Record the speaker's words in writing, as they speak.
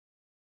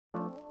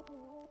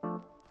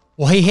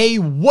Well, hey,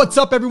 what's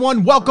up,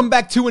 everyone? Welcome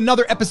back to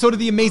another episode of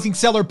the Amazing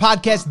Seller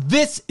Podcast.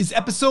 This is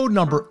episode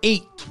number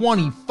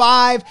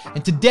 825,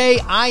 and today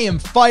I am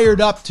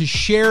fired up to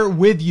share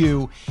with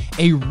you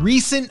a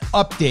recent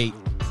update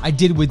I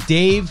did with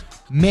Dave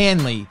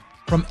Manley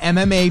from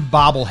MMA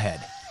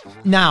Bobblehead.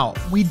 Now,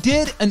 we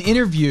did an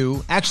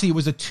interview. Actually, it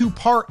was a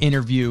two-part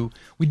interview.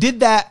 We did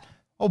that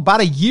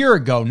about a year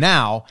ago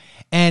now,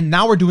 and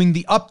now we're doing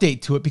the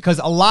update to it because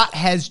a lot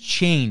has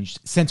changed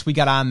since we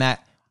got on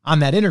that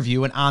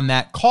interview and on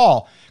that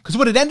call. Because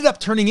what it ended up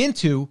turning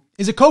into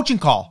is a coaching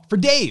call for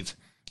Dave.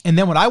 And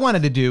then what I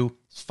wanted to do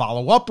is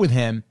follow up with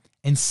him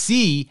and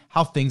see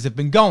how things have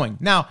been going.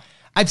 Now,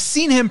 I've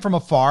seen him from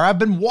afar. I've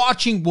been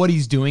watching what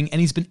he's doing, and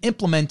he's been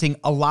implementing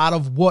a lot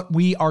of what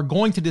we are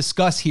going to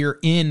discuss here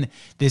in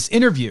this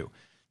interview.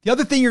 The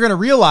other thing you're going to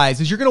realize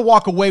is you're going to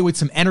walk away with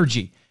some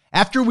energy.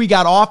 After we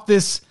got off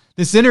this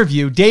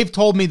interview, Dave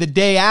told me the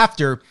day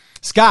after,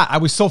 Scott, I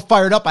was so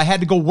fired up, I had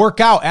to go work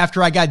out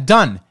after I got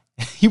done.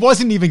 He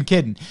wasn't even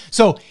kidding.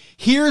 So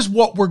here's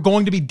what we're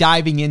going to be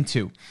diving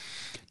into.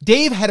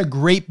 Dave had a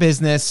great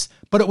business,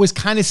 but it was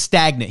kind of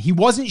stagnant. He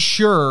wasn't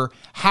sure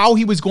how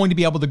he was going to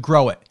be able to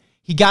grow it.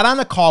 He got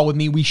on a call with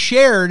me. He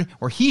shared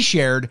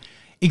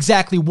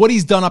exactly what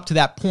he's done up to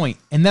that point.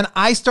 And then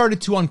I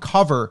started to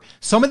uncover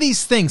some of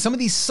these things, some of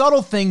these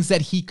subtle things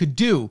that he could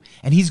do.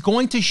 And he's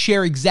going to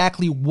share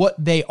exactly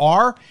what they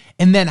are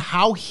and then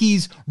how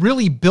he's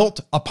really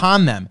built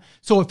upon them.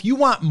 So if you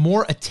want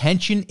more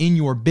attention in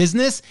your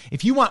business,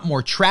 if you want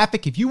more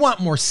traffic, if you want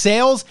more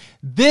sales,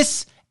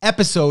 this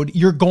episode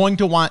you're going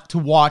to want to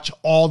watch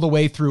all the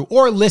way through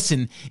or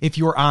listen if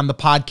you're on the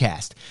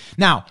podcast.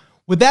 Now,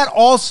 with that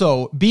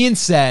also being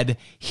said,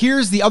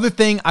 here's the other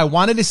thing I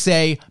wanted to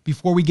say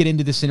before we get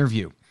into this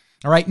interview.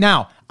 All right.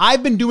 Now,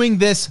 I've been doing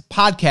this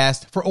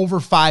podcast for over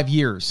 5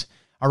 years.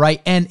 All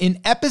right. And in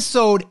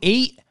episode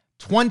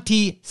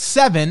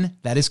 827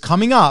 that is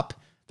coming up,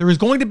 there is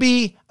going to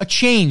be a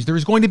change. There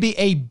is going to be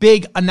a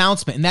big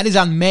announcement, and that is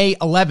on May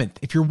 11th.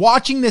 If you're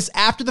watching this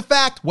after the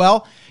fact,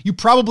 well, you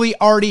probably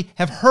already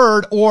have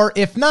heard, or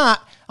if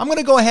not, I'm going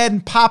to go ahead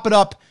and pop it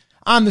up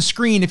on the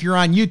screen if you're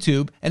on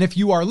YouTube. And if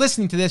you are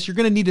listening to this, you're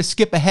going to need to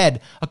skip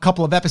ahead a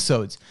couple of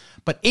episodes.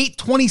 But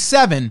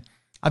 827,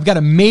 I've got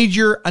a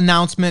major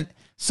announcement,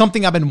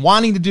 something I've been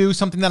wanting to do,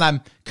 something that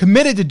I'm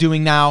committed to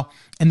doing now,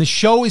 and the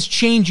show is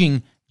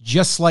changing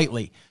just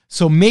slightly.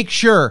 So make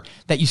sure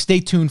that you stay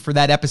tuned for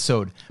that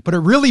episode. But it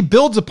really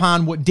builds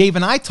upon what Dave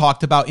and I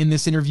talked about in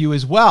this interview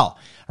as well.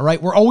 All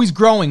right, we're always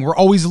growing, we're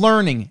always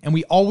learning, and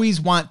we always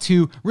want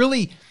to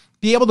really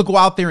be able to go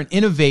out there and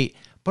innovate,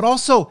 but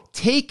also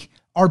take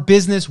our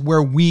business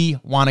where we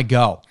want to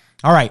go.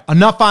 All right,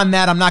 enough on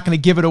that. I'm not going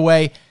to give it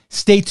away.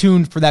 Stay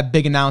tuned for that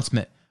big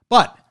announcement.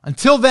 But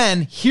until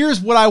then,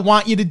 here's what I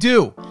want you to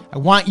do. I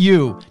want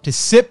you to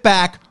sit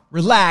back,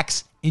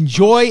 relax,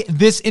 enjoy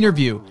this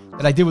interview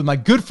that I did with my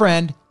good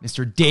friend,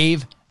 Mr.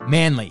 Dave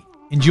Manley.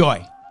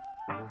 Enjoy.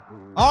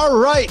 All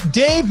right,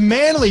 Dave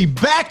Manley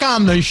back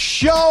on the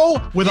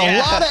show with a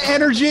lot of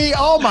energy.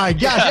 Oh my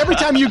gosh, every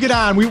time you get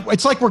on,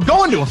 it's like we're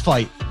going to a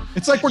fight.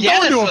 It's like we're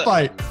going to a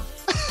fight.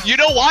 You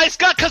know why,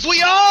 Scott? Because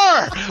we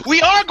are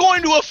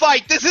going to a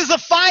fight. This is a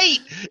fight.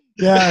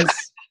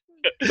 Yes.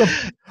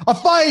 A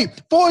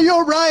fight for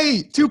your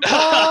right to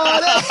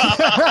party.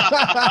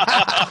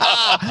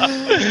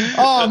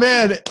 Oh,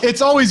 man.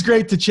 It's always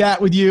great to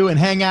chat with you and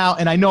hang out.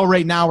 And I know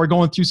right now we're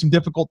going through some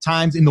difficult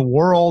times in the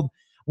world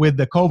with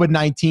the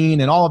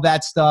COVID-19 and all of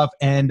that stuff.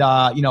 And,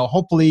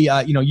 hopefully,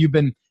 you've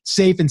been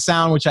safe and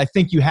sound, which I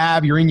think you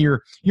have. You're in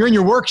your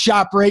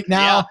workshop right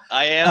now. Yeah,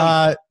 I am.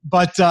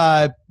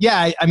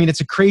 I mean,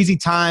 it's a crazy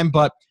time,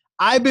 but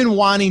I've been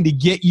wanting to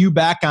get you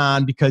back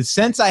on because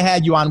since I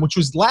had you on, which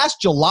was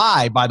last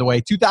July, by the way,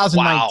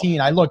 2019,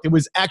 wow. I looked, it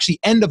was actually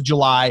end of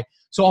July.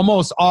 So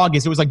almost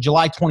August. It was like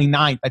July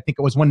 29th. I think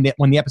it was when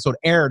the episode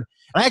aired.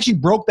 And I actually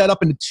broke that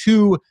up into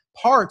two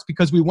parts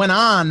because we went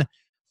on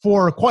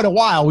for quite a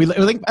while. I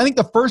think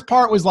the first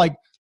part was like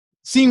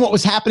seeing what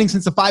was happening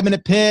since the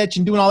 5-minute pitch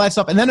and doing all that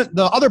stuff. And then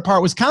the other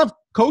part was kind of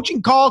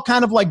coaching call,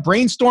 kind of like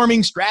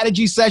brainstorming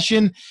strategy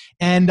session.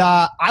 And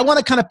I want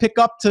to kind of pick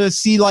up to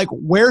see like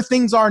where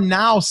things are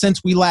now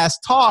since we last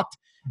talked,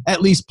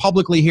 at least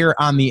publicly here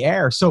on the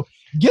air. So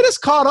get us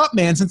caught up,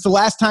 man, since the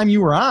last time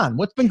you were on.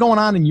 What's been going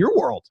on in your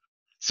world?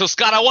 So,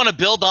 Scott, I want to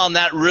build on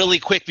that really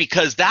quick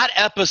because that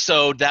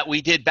episode that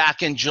we did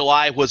back in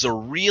July was a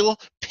real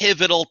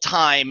pivotal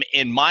time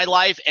in my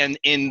life and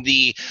in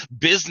the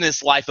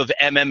business life of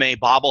MMA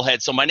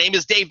Bobblehead. So my name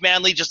is Dave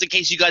Manley, just in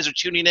case you guys are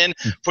tuning in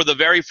for the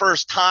very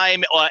first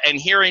time and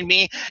hearing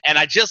me. And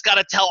I just got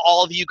to tell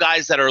all of you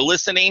guys that are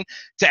listening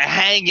to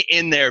hang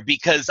in there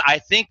because I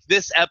think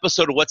this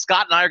episode of what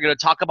Scott and I are going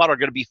to talk about are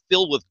going to be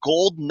filled with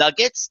gold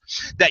nuggets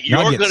that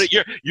you're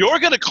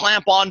going to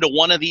clamp on to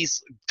one of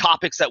these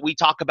topics that we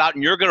talk about,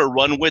 and you're going to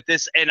run with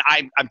this. And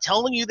I'm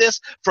telling you this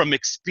from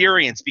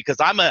experience because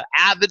I'm an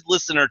avid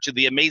listener to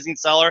The Amazing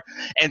Seller,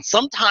 and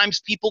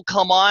sometimes people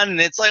come on and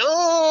it's like,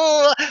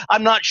 oh,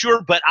 I'm not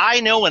sure, but I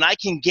know and I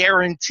can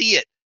guarantee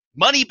it.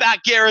 Money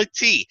back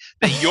guarantee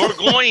that you're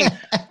going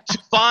to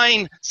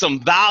find some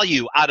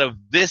value out of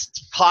this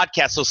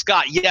podcast. So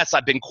Scott, yes,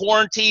 I've been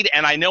quarantined,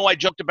 and I know I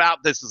joked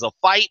about this is a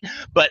fight,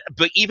 but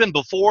even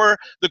before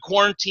the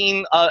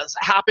quarantine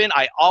happened,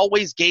 I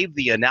always gave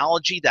the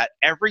analogy that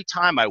every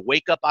time I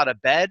wake up out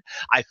of bed,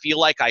 I feel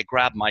like I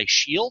grab my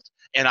shield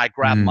and I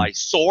grab my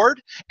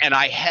sword and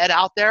I head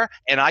out there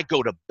and I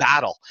go to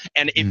battle.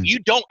 And if you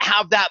don't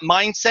have that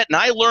mindset, and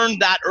I learned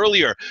that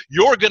earlier,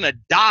 you're going to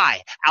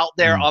die out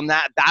there on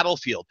that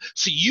battlefield.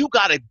 So you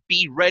got to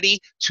be ready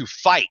to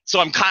fight.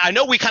 So I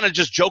know we kind of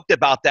just joked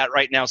about that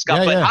right now,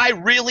 Scott, but I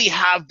really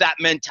have that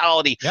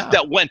mentality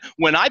that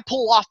when I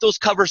pull off those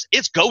covers,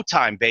 it's go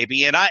time,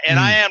 baby. And I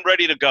am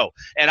ready to go.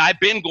 And I've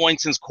been going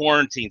since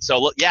quarantine.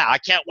 So yeah, I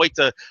can't wait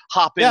to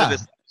hop into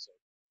this.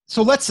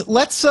 So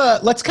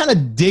let's kind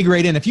of dig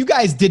right in. If you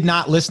guys did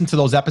not listen to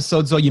those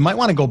episodes, though, you might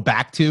want to go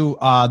back to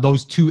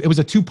those two. It was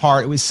a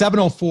two-part. It was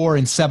 704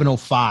 and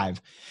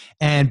 705.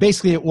 And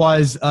basically it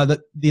was,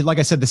 like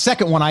I said, the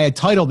second one I had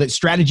titled it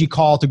Strategy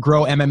Call to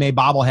Grow MMA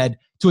Bobblehead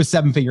to a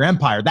Seven-Figure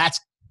Empire. That's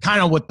kind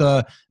of what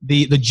the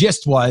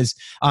gist was.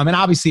 And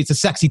obviously it's a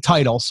sexy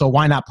title, so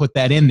why not put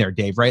that in there,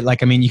 Dave, right?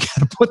 Like, I mean, you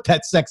got to put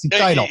that sexy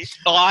title.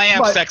 Well, I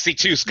am sexy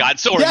too, Scott.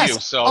 So are you.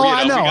 So,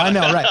 I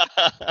know, right.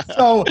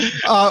 So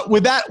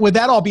with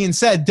that all being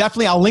said,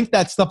 definitely I'll link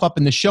that stuff up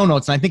in the show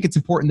notes. And I think it's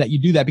important that you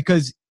do that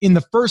because in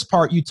the first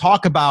part, you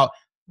talk about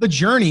the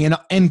journey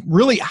and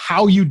really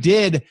how you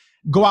did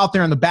go out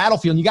there on the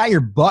battlefield and you got your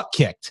butt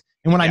kicked.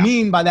 And what I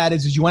mean by that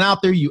is you went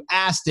out there, you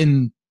asked,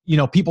 and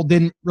people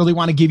didn't really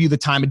want to give you the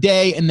time of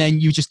day. And then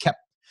you just kept,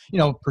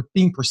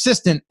 being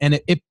persistent, and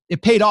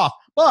it paid off.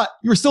 But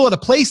you were still at a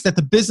place that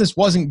the business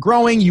wasn't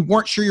growing. You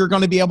weren't sure you're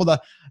going to be able to,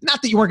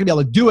 not that you weren't going to be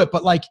able to do it,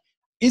 but like,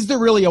 is there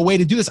really a way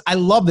to do this? I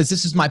love this.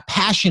 This is my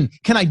passion.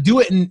 Can I do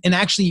it and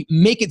actually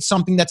make it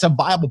something that's a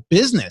viable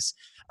business?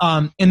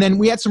 And then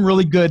we had some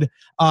really good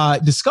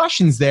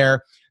discussions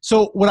there.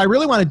 So what I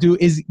really want to do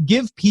is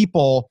give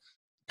people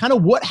kind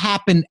of what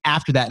happened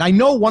after that. And I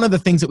know one of the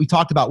things that we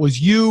talked about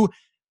was you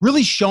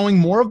really showing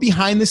more of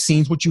behind the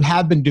scenes, what you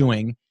have been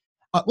doing.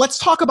 Let's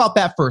talk about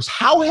that first.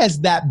 How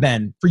has that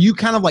been for you,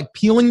 kind of like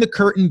peeling the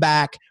curtain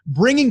back,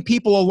 bringing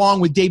people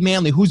along with Dave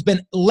Manley, who's been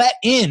let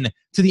in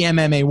to the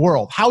MMA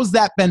world? How's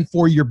that been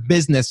for your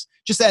business,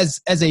 just as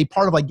a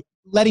part of like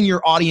letting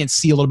your audience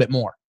see a little bit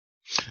more?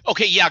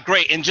 Okay, yeah,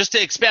 great. And just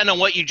to expand on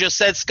what you just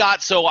said,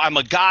 Scott, so I'm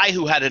a guy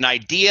who had an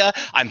idea.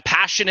 I'm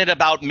passionate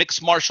about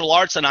mixed martial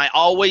arts, and I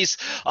always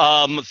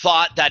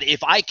thought that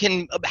if I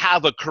can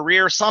have a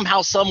career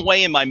somehow, some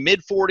way in my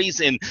mid-40s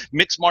in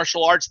mixed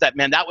martial arts, that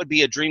would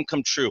be a dream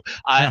come true.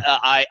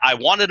 I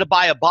wanted to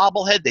buy a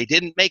bobblehead. They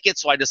didn't make it,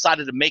 so I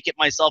decided to make it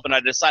myself, and I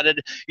decided,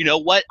 you know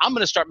what, I'm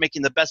going to start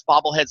making the best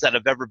bobbleheads that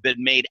have ever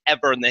been made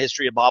ever in the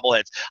history of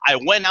bobbleheads. I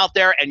went out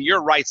there, and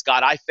you're right,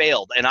 Scott, I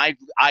failed, and I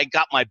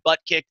got my butt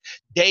kicked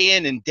day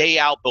in and day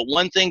out. But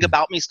one thing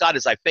about me, Scott,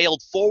 is I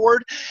failed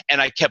forward,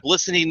 and I kept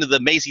listening to the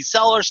Maisie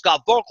Seller,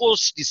 Scott Volkl,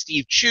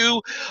 Steve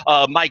Chu,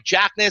 Mike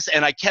Jackness,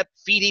 and I kept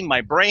feeding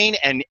my brain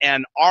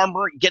and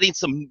armor, getting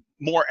some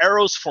more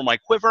arrows for my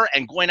quiver,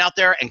 and going out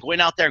there and going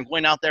out there and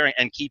going out there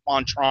and keep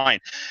on trying.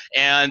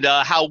 And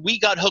how we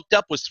got hooked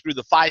up was through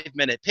the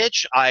 5-minute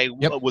pitch. I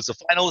was a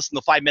finalist in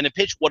the 5-minute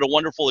pitch. What a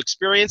wonderful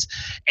experience.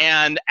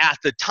 And at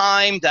the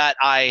time that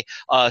I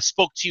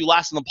spoke to you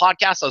last on the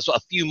podcast, I was a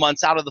few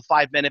months out of the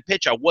 5-minute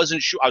pitch. I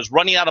wasn't sure. I was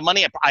running out of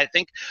money. I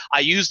think I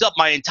used up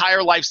my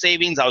entire life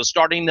savings. I was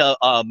starting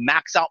to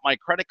max out my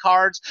credit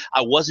cards.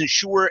 I wasn't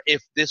sure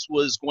if this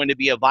was going to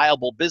be a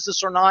viable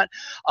business or not.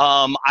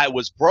 I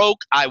was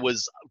broke. I was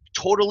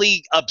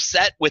totally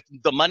upset with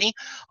the money,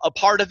 a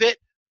part of it,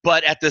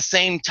 but at the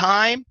same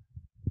time,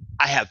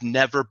 I have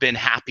never been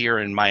happier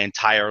in my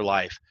entire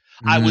life.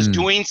 I was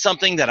doing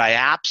something that I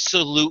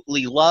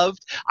absolutely loved.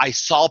 I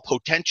saw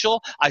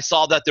potential. I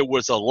saw that there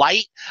was a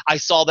light. I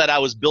saw that I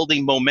was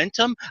building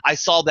momentum. I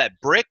saw that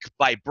brick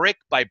by brick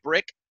by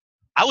brick,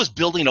 I was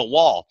building a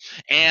wall.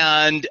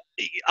 And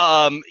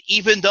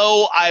even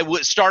though I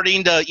was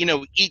starting to,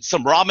 eat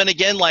some ramen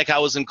again, like I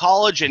was in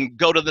college, and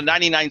go to the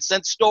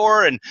 99-cent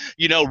store and,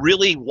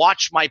 really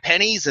watch my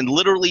pennies and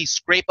literally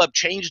scrape up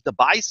change to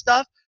buy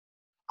stuff,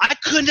 I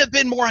couldn't have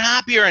been more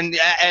happier. And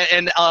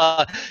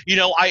I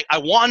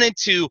wanted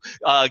to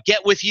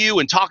get with you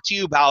and talk to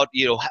you about,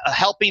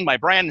 helping my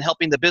brand and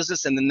helping the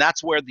business. And then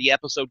that's where the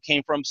episode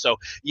came from. So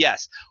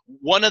yes,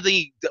 one of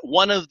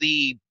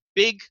the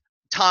big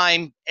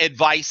time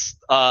advice,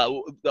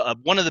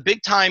 one of the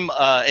big time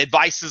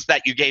advices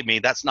that you gave me,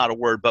 that's not a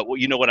word, but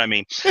you know what I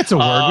mean. It's a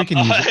word. We can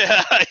use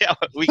it. Yeah,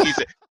 we can use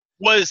it.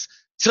 Was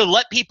to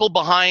let people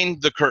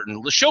behind the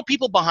curtain, to show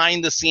people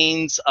behind the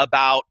scenes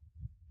about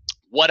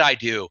what I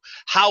do,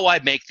 how I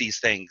make these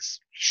things,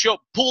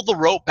 pull the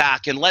rope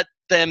back and let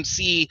them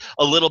see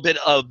a little bit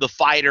of the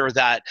fighter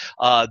that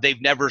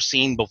they've never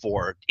seen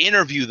before.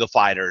 Interview the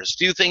fighters,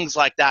 do things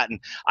like that. And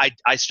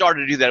I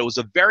started to do that. It was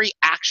a very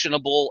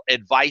actionable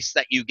advice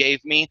that you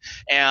gave me.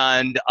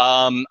 And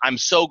I'm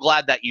so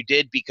glad that you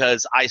did,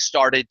 because I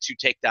started to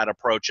take that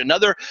approach.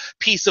 Another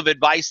piece of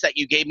advice that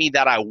you gave me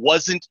that I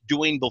wasn't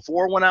doing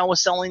before when I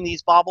was selling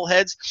these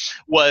bobbleheads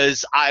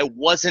was I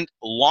wasn't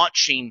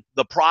launching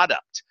the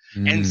product.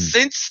 And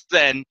since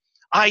then,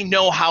 I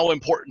know how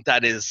important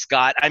that is,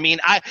 Scott. I mean,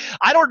 I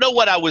don't know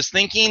what I was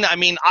thinking. I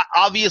mean,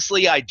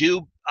 obviously I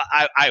do.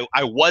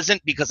 I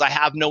wasn't, because I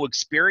have no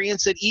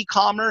experience at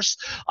e-commerce.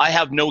 I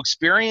have no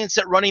experience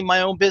at running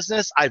my own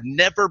business. I've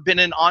never been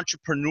an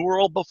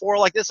entrepreneurial before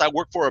like this. I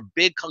work for a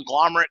big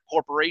conglomerate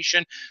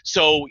corporation.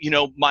 So,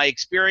 my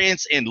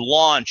experience in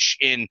launch,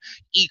 in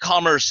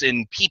e-commerce,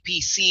 in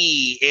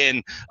PPC,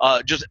 in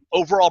just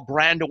overall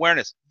brand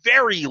awareness,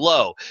 very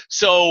low.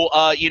 So,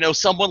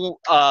 someone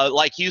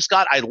like you,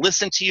 Scott, I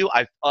listened to you.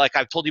 Like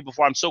I've told you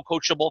before, I'm so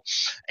coachable,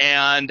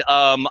 and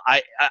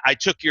I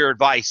took your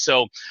advice.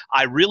 So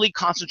I really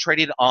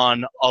concentrated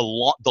on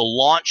the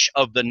launch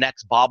of the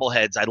next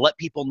bobbleheads. I let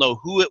people know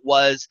who it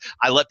was.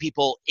 I let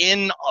people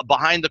in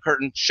behind the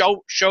curtain,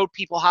 showed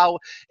people how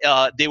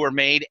they were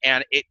made,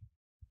 and it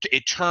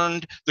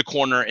turned the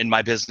corner in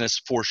my business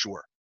for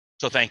sure.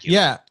 So thank you.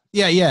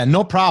 Yeah,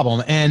 no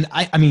problem. And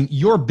I mean,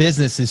 your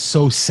business is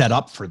so set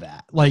up for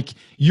that. Like,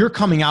 you're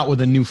coming out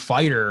with a new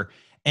fighter,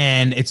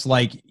 and it's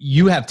like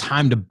you have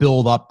time to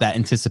build up that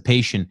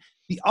anticipation.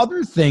 The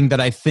other thing that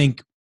I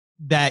think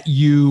that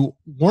you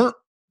weren't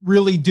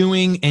really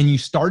doing and you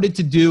started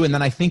to do, and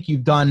then I think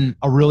you've done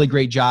a really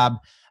great job,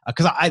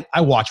 because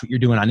I watch what you're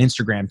doing on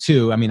Instagram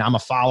too. I mean, I'm a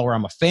follower,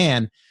 I'm a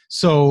fan.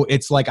 So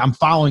it's like I'm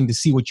following to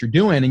see what you're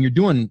doing, and you're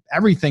doing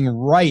everything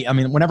right. I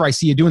mean, whenever I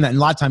see you doing that, and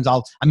a lot of times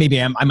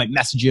I might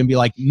message you and be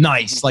like,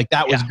 nice, like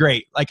that was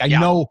great. Like I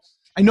know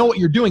what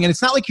you're doing. And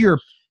it's not like you're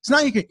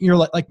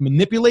like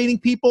manipulating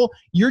people.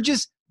 You're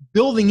just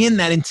building in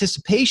that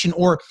anticipation,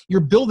 or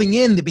you're building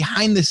in the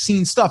behind the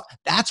scenes stuff.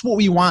 That's what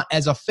we want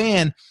as a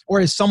fan,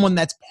 or as someone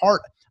that's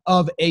part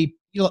of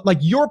like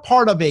you're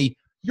part of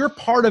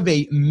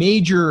a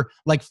major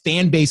like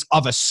fan base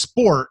of a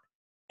sport.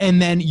 And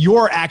then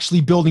you're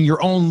actually building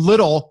your own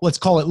little, let's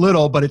call it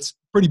little, but it's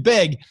pretty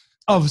big,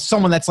 of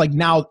someone that's like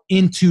now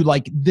into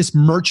like this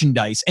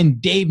merchandise. And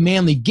Dave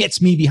Manley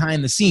gets me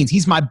behind the scenes.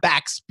 He's my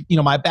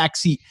my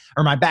backseat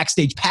or my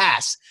backstage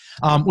pass,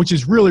 which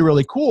is really,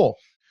 really cool.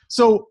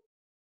 So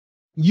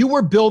you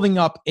were building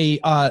up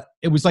it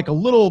was like a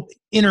little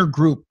inner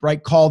group,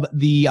 right? Called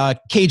the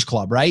Cage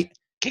Club, right?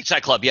 Cage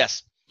Side Club,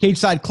 yes. Cage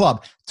Side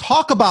Club.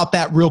 Talk about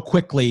that real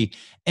quickly,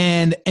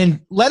 and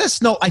let us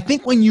know. I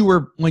think when you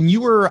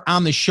were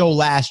on the show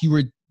last, you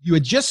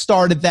had just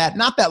started that,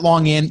 not that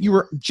long in. You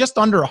were just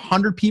under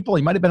 100 people.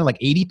 You might have been like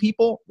 80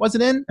 people, was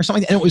it in or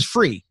something? And it was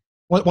free.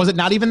 Was it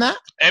not even that?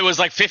 It was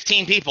like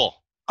 15 people.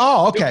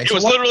 Oh, okay. It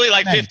was literally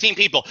like 15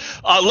 people.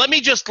 Let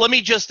me just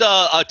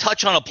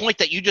touch on a point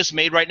that you just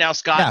made right now,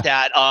 Scott,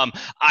 that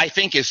I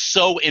think is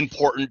so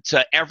important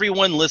to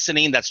everyone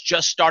listening that's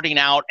just starting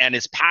out and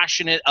is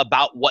passionate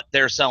about what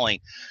they're selling.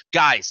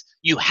 Guys,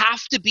 you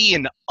have to be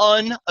an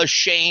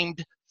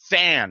unashamed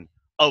fan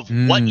of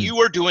what you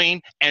are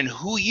doing and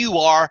who you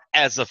are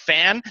as a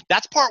fan.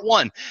 That's part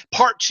one.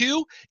 Part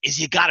two is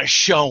you got to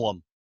show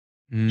them.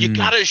 You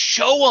got to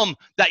show them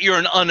that you're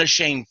an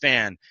unashamed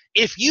fan.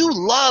 If you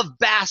love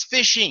bass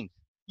fishing,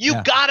 you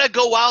got to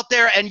go out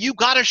there and you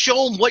got to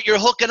show them what you're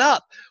hooking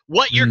up,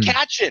 what you're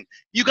catching.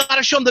 You got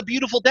to show them the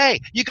beautiful day.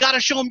 You got to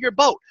show them your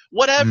boat,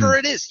 whatever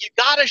it is. You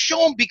got to show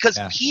them, because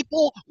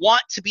people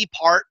want to be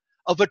part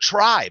of a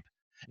tribe.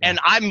 And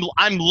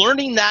I'm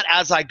learning that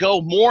as I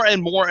go more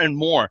and more and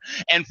more.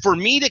 And for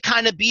me to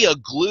kind of be a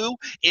glue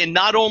in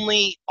not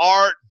only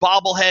our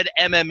Bobblehead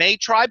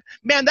MMA tribe,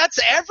 man, that's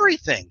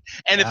everything.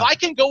 And if I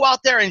can go out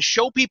there and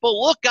show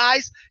people, look,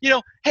 guys,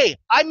 hey,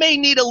 I may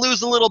need to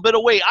lose a little bit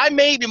of weight. I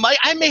may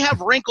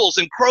have wrinkles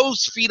and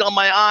crow's feet on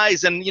my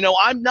eyes, and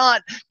I'm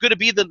not going to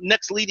be the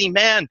next leading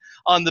man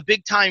on the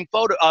big time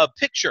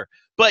picture.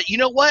 But you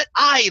know what?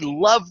 I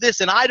love this,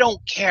 and I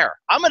don't care.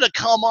 I'm going to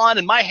come on,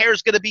 and my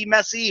hair's going to be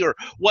messy or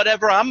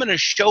whatever. I'm going to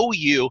show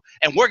you,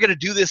 and we're going to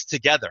do this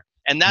together.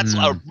 And that's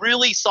a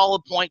really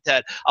solid point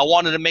that I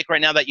wanted to make right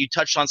now that you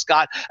touched on,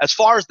 Scott. As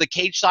far as the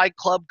Cage Side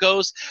Club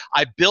goes,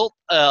 I built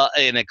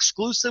an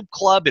exclusive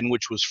club in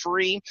which was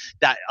free,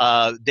 that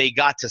they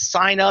got to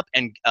sign up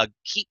and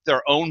keep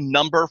their own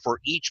number for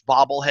each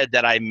bobblehead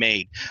that I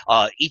made.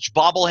 Each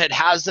bobblehead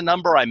has a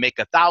number. I make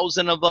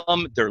 1,000 of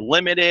them. They're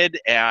limited,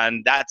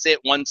 and that's it.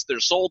 Once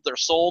they're sold, they're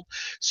sold.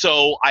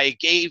 So I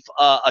gave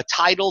a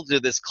title to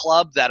this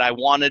club that I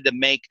wanted to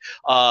make.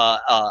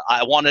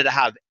 I wanted to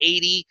have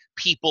 80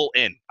 people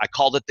in. I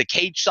called it the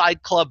Cage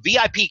Side Club,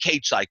 VIP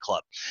Cage Side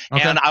Club.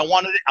 Okay. And I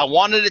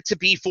wanted it to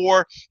be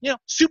for,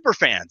 super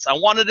fans. I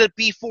wanted it to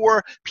be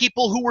for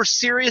people who were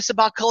serious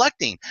about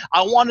collecting.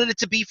 I wanted it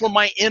to be for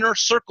my inner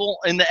circle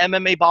in the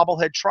MMA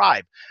Bobblehead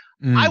tribe.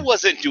 I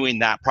wasn't doing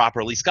that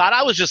properly, Scott.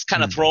 I was just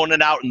kind of throwing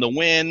it out in the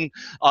wind,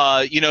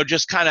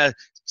 just kind of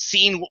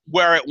seen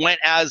where it went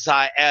as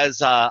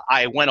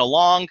I went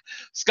along.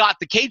 Scott,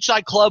 the Cage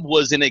Side Club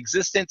was in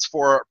existence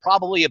for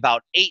probably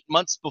about 8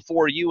 months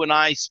before you and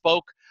I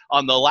spoke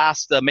on the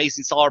last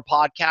Amazing Seller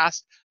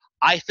podcast.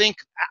 I think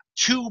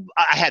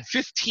I had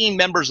 15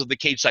 members of the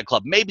Cage Side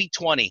Club, maybe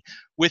 20.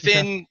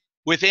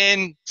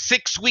 Within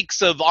 6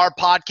 weeks of our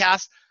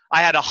podcast,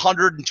 I had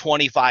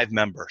 125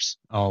 members.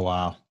 Oh,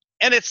 wow.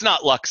 And it's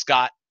not luck,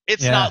 Scott.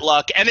 It's not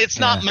luck, and it's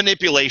not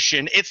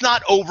manipulation. It's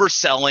not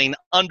overselling,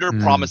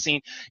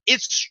 under-promising.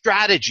 It's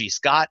strategy,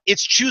 Scott.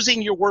 It's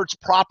choosing your words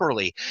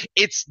properly.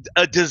 It's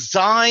a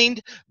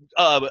designed,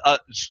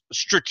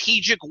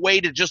 strategic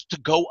way to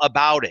go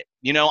about it.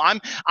 You know, I'm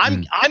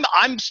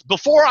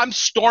before I'm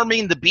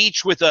storming the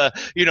beach with a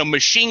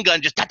machine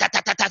gun, just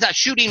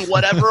shooting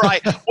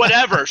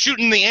whatever,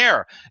 shooting in the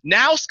air.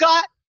 Now,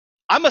 Scott,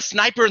 I'm a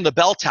sniper in the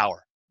bell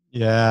tower.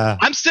 Yeah,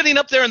 I'm sitting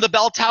up there in the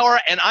bell tower,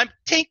 and I'm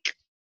tink.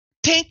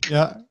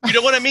 Yeah. You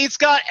know what I mean,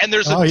 Scott? And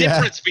there's a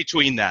difference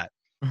between that.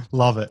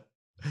 Love it.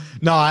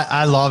 No,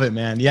 I love it,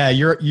 man. Yeah,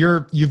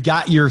 you've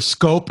got your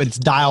scope, it's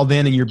dialed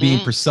in, and you're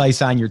being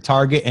precise on your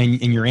target, and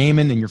you're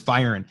aiming and you're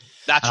firing.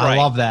 That's right. I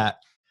love that.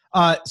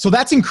 So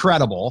that's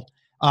incredible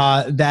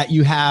that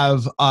you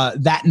have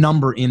that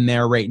number in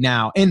there right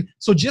now. And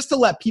so just to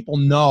let people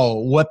know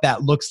what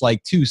that looks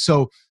like too.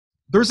 So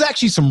there's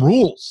actually some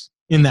rules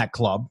in that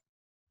club.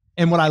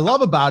 And what I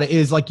love about it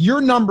is like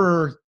your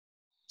number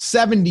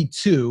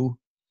 72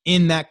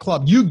 in that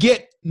club. You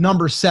get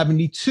number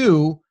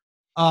 72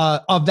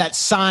 of that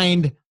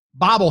signed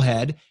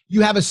bobblehead.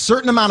 You have a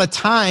certain amount of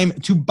time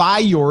to buy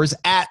yours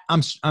at,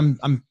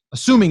 I'm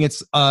assuming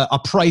it's a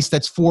price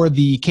that's for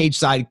the Cage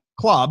Side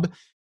Club.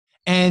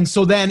 And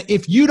so then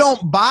if you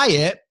don't buy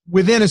it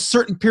within a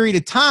certain period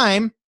of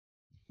time,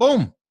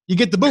 boom, you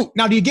get the boot.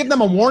 Now, do you give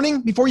them a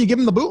warning before you give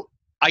them the boot?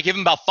 I give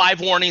them about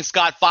 5 warnings,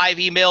 Scott, 5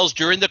 emails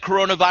during the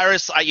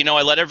coronavirus.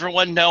 I let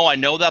everyone know. I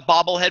know that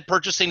bobblehead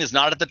purchasing is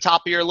not at the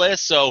top of your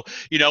list. So,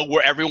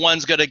 where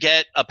everyone's going to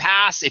get a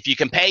pass. If you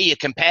can pay, you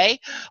can pay.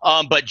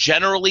 But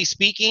generally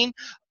speaking,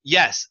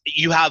 yes,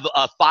 you have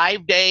a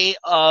 5-day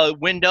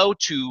window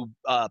to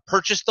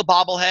purchase the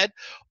bobblehead.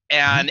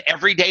 And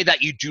every day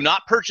that you do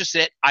not purchase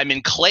it, I'm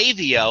in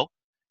Klaviyo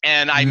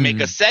and I make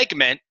a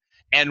segment.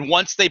 And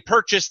once they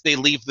purchase, they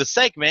leave the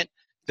segment.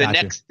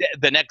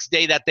 The next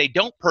day that they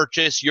don't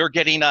purchase, you're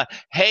getting a,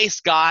 hey,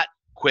 Scott,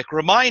 quick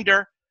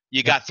reminder,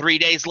 you got 3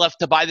 days left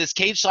to buy this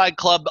Cage Side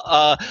Club.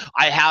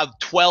 I have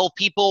 12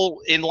 people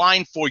in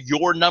line for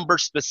your number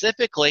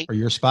specifically. For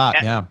your spot,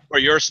 For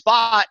your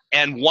spot.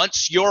 And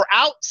once you're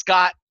out,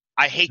 Scott,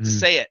 I hate to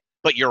say it,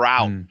 but you're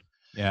out.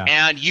 Yeah.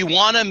 And you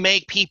want to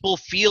make people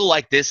feel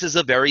like this is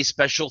a very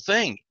special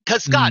thing.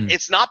 Because, Scott,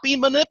 it's not being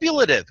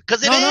manipulative.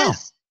 Because it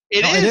is.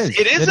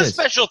 It is a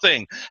special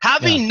thing.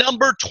 Having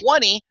number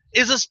 20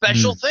 is a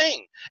special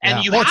thing.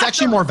 And it's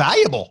actually more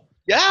valuable.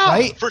 Yeah,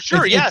 right? For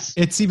sure.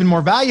 It's even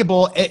more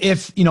valuable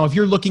if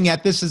you're looking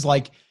at this as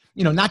like,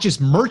 not just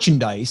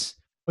merchandise,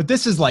 but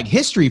this is like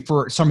history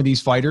for some of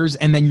these fighters.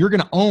 And then you're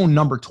going to own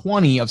number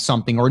 20 of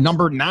something or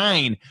number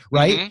 9,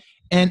 right?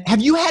 And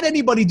have you had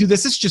anybody do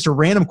this? This is just a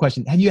random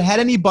question. Have you had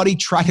anybody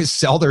try to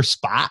sell their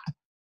spot?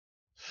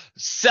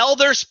 Sell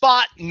their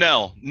spot?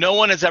 No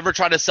one has ever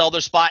tried to sell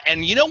their spot.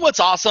 And you know what's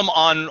awesome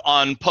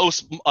on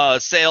post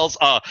sales,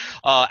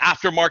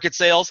 aftermarket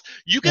sales?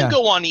 You can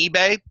go on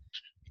eBay.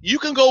 You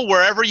can go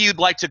wherever you'd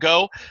like to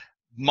go.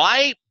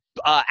 My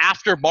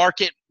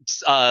aftermarket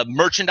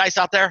merchandise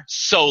out there,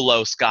 so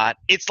low, Scott.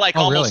 It's like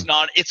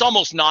it's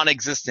almost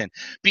non-existent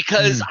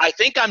because I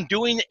think I'm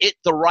doing it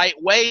the right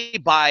way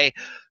by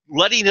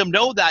letting them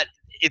know that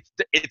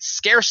it's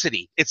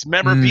scarcity, it's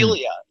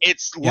memorabilia,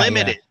 it's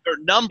limited, they're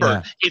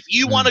numbered. If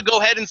you want to go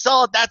ahead and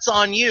sell it, that's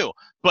on you.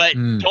 But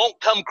don't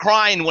come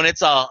crying when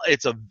it's a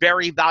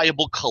very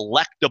valuable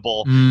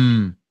collectible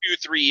 2-3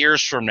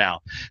 years from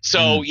now.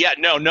 So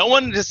no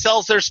one just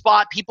sells their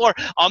spot. People are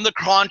on the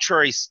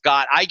contrary,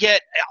 Scott. I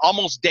get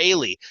almost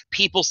daily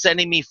people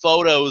sending me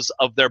photos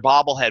of their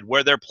bobblehead,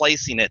 where they're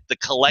placing it, the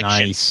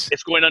collection. Nice.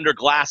 It's going under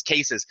glass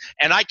cases.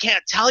 And I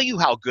can't tell you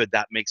how good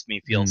that makes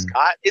me feel,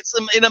 Scott. It's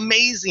an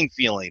amazing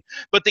feeling.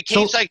 But the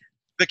Cage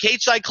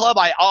Side Club,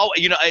 I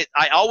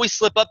always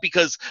slip up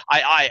because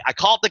I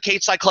call it the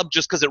Cage Side Club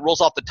just because it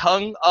rolls off the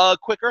tongue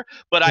quicker.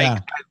 But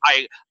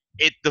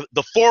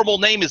the formal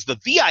name is the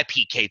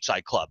VIP Cage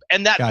Side Club,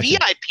 and that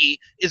VIP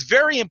is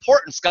very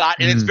important, Scott,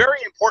 and it's very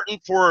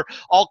important for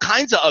all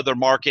kinds of other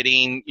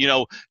marketing,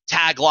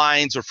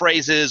 taglines or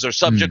phrases or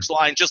subjects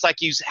lines, just like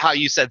how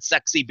you said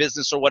sexy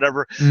business or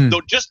whatever.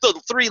 Though just the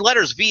 3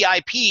 letters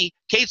VIP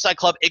Cage Side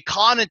Club, it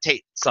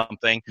connotates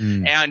something,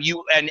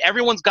 and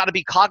everyone's got to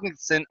be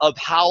cognizant of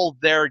how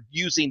they're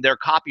using their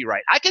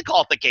copyright. I could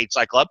call it the Cage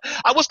Side Club.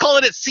 I was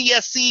calling it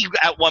CSC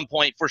at one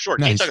point for short.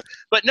 Nice.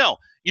 But no.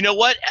 You know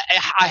what?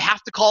 I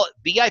have to call it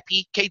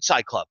VIP Cage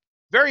Side Club.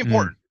 Very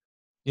important.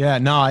 Yeah,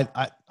 no,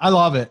 I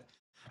love it.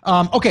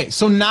 Okay,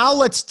 so now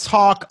let's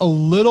talk a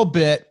little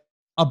bit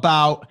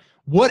about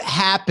what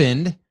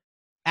happened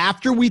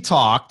after we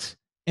talked,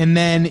 and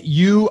then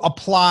you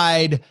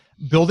applied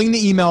building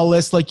the email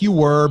list like you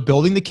were,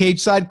 building the cage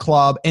side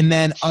club, and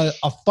then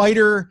a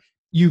fighter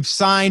you've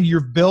signed, you're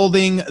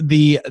building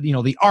the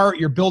art,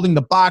 you're building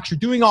the box, you're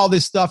doing all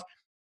this stuff.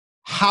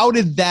 How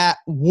did that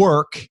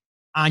work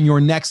on your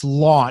next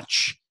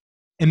launch?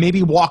 And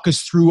maybe walk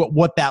us through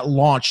what that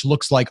launch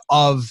looks like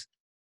of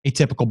a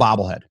typical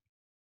bobblehead.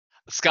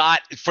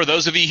 Scott, for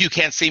those of you who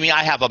can't see me,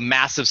 I have a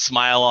massive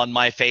smile on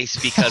my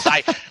face because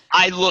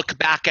I look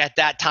back at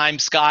that time,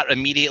 Scott,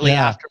 immediately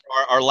after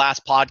our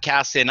last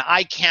podcast, and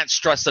I can't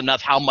stress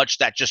enough how much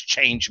that just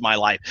changed my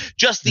life.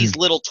 Just these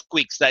little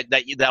tweaks that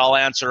I'll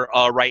answer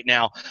right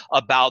now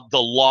about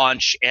the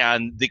launch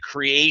and the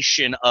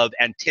creation of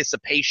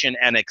anticipation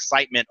and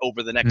excitement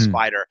over the next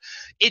fighter.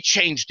 It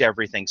changed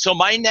everything. So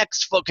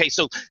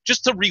so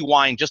just to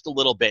rewind just a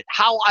little bit,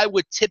 how I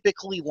would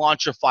typically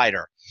launch a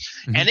fighter.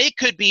 And it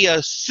could be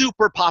a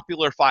super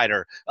popular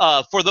fighter.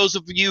 For those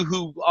of you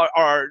who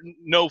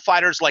know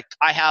fighters, like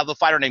I have a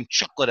fighter named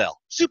Chuck Liddell,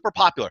 super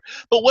popular.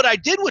 But what I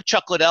did with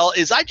Chuck Liddell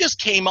is I just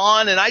came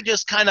on and I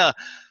just kind of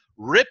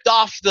ripped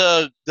off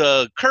the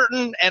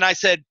curtain and I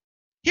said,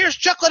 here's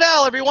Chuck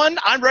Liddell, everyone.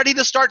 I'm ready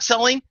to start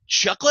selling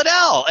Chuck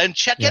Liddell, and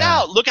check it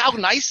out. Look how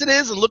nice it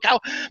is, and look how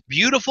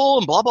beautiful,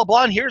 and blah, blah,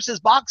 blah. And here's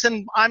his box,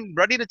 and I'm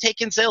ready to take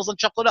in sales on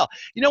Chuck Liddell.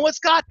 You know what,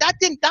 Scott? That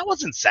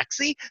wasn't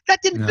sexy. That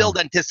didn't build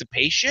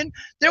anticipation.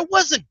 There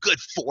wasn't good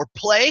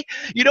foreplay.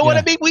 You know what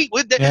I mean?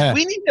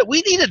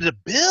 We needed to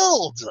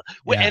build,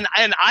 and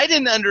I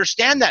didn't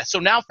understand that. So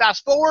now,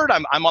 fast forward,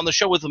 I'm on the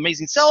show with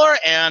Amazing Seller,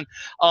 and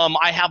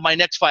I have my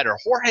next fighter,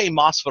 Jorge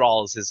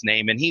Masvidal is his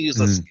name, and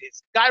he's a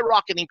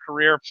skyrocketing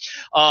career.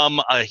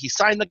 He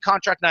signed the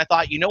contract, and I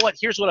thought, you know what?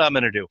 Here's what I'm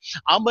going to do.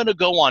 I'm going to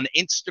go on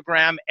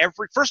Instagram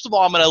first of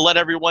all, I'm going to let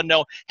everyone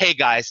know, hey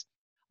guys,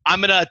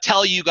 I'm going to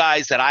tell you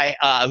guys that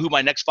who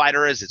my next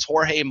fighter is. It's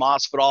Jorge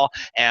Masvidal,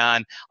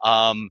 and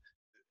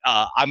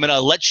I'm going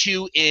to let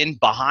you in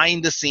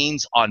behind the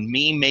scenes on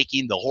me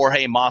making the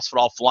Jorge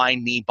Masvidal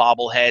flying knee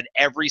bobblehead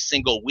every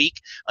single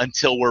week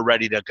until we're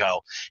ready to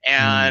go.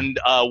 And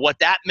what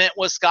that meant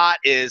was, Scott,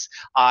 is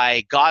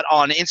I got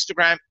on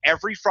Instagram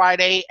every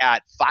Friday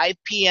at 5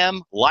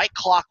 p.m. like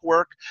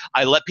clockwork.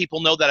 I let people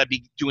know that I'd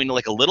be doing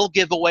like a little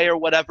giveaway or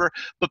whatever,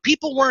 but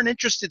people weren't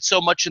interested so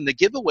much in the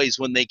giveaways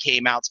when they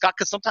came out, Scott,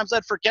 because sometimes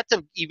I'd forget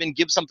to even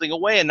give something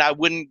away and I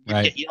wouldn't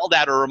get yelled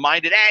at or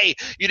reminded, hey,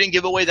 you didn't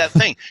give away that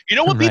thing. You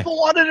know what people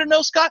wanted to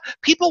know, Scott?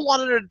 People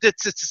wanted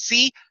to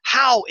see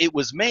how it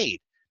was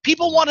made.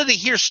 People wanted to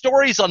hear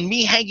stories on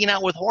me hanging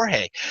out with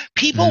Jorge.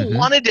 People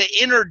wanted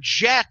to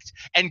interject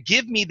and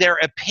give me their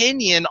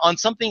opinion on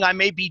something I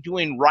may be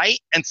doing right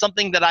and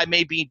something that I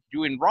may be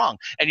doing wrong.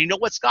 And you know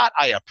what, Scott?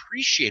 I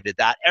appreciated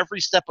that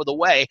every step of the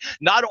way,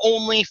 not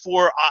only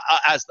for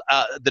as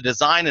the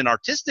design and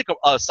artistic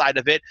side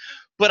of it,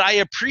 but I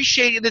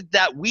appreciated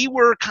that we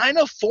were kind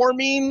of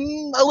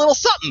forming a little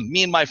something,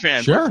 me and my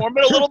fans. We're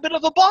forming a little bit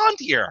of a bond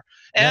here.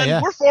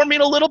 And we're forming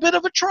a little bit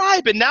of a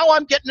tribe. And now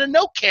I'm getting to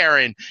know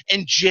Karen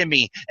and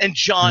Jimmy and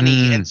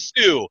Johnny and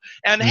Stu.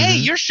 And hey,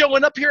 you're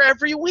showing up here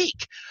every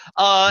week.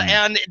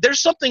 And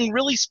there's something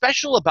really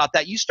special about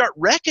that. You start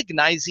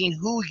recognizing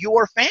who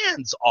your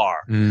fans are.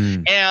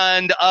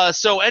 And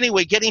so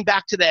anyway, getting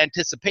back to the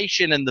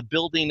anticipation and the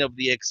building of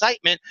the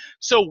excitement.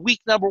 So week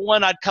number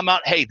 1, I'd come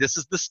out, hey, this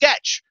is the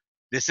sketch.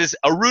 This is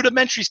a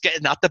rudimentary sketch,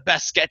 not the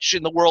best sketch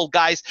in the world,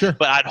 guys, but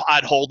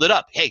I'd hold it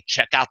up. Hey,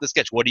 check out the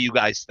sketch. What do you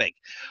guys think?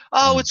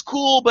 Oh, it's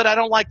cool, but I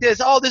don't like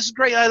this. Oh, this is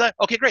great.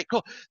 Okay, great,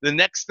 cool. The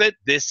next bit,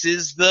 this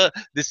is the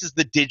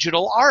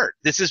digital art.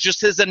 This is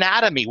just his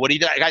anatomy. What do you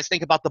guys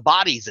think about the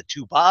body? Is it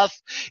too buff?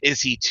 Is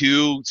he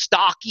too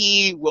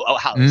stocky?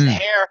 How's his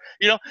hair?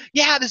 You know,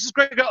 yeah, this is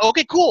great.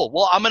 Okay, cool.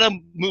 Well, I'm gonna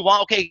move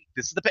on. Okay,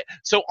 this is the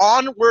so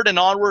onward and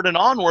onward and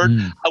onward.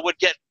 I would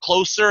get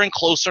closer and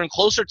closer and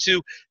closer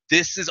to.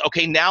 This is,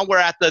 okay, now we're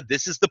at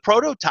this is the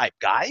prototype,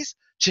 guys.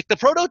 Check the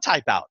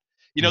prototype out.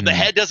 You know, the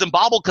head doesn't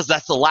bobble because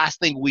that's the last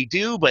thing we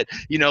do, but,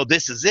 you know,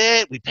 this is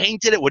it. We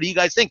painted it. What do you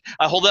guys think?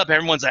 I hold it up.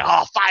 Everyone's like,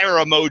 oh,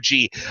 fire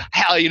emoji.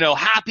 Hell, you know,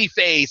 happy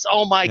face.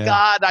 Oh, my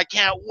God, I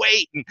can't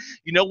wait. And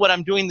you know what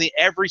I'm doing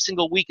every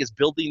single week is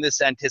building this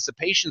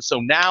anticipation. So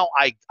now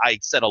I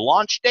set a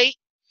launch date.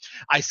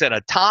 I set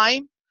a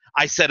time.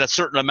 I set a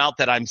certain amount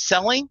that I'm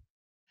selling.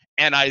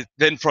 And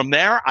then from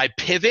there, I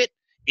pivot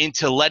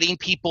into letting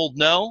people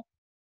know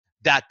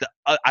that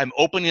I'm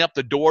opening up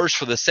the doors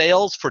for the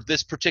sales for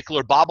this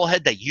particular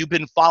bobblehead that you've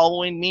been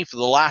following me for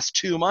the last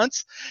 2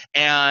 months.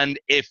 And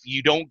if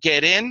you don't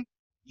get in,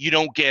 you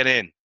don't get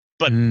in.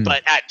 But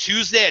at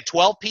Tuesday at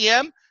 12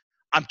 p.m.,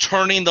 I'm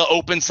turning the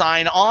open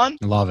sign on.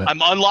 Love it.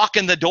 I'm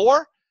unlocking the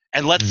door,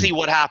 and let's see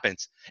what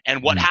happens.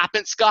 And what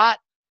happened, Scott,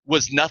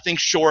 was nothing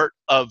short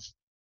of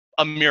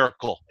a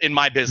miracle in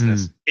my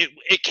business.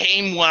 It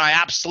came when I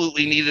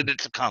absolutely needed it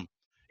to come.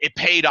 It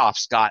paid off,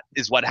 Scott,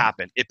 is what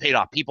happened. It paid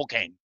off. People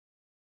came.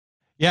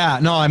 Yeah,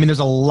 no, I mean, there's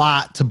a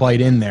lot to bite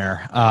in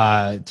there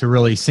to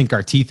really sink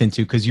our teeth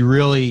into, because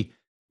you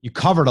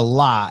covered a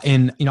lot.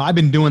 And, you know, I've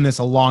been doing this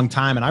a long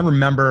time. And I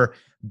remember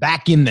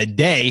back in the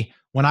day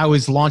when I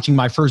was launching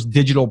my first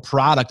digital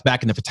product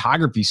back in the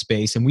photography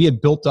space, and we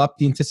had built up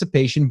the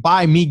anticipation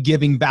by me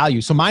giving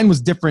value. So mine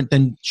was different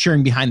than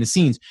sharing behind the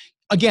scenes.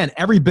 Again,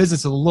 every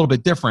business is a little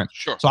bit different.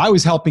 Sure. So I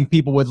was helping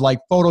people with like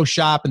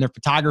Photoshop and their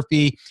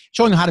photography,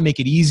 showing them how to make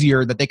it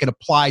easier that they could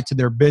apply to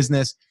their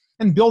business,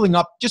 and building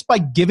up just by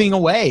giving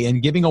away,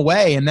 and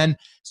then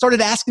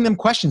started asking them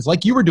questions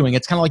like you were doing.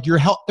 It's kind of like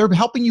they're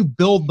helping you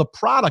build the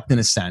product in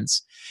a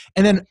sense.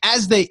 And then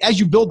as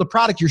you build the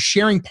product, you're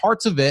sharing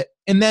parts of it.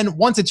 And then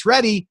once it's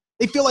ready,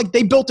 they feel like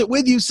they built it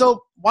with you.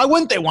 So why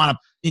wouldn't they want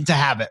to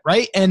have it,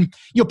 right? And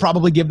you'll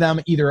probably give them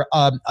either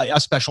a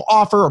special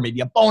offer or maybe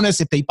a bonus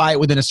if they buy it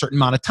within a certain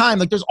amount of time.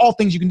 Like there's all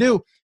things you can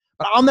do.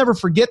 But I'll never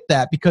forget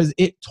that because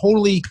it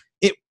totally,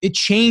 it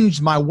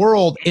changed my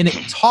world, and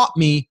it taught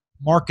me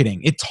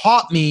marketing. It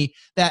taught me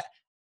that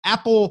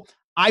Apple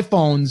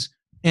iPhones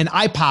and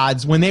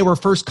iPods, when they were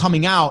first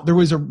coming out, there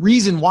was a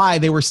reason why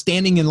they were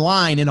standing in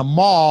line in a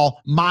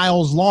mall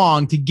miles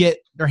long to get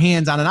their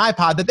hands on an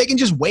iPod, that they can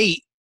just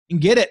wait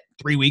and get it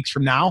 3 weeks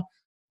from now.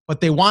 But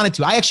they wanted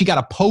to. I actually got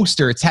a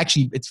poster.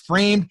 It's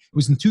framed. It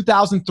was in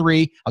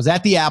 2003. I was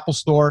at the Apple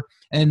store,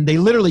 and they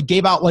literally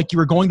gave out like you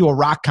were going to a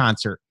rock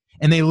concert.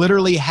 And they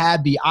literally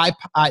had the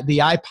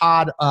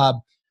iPod. I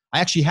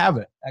actually have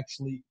it.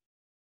 Actually,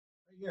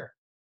 right here.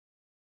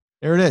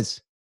 There it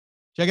is.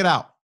 Check it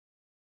out.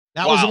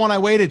 That was the one I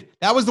waited.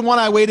 That was the one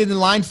I waited in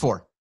line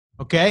for.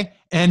 Okay.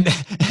 And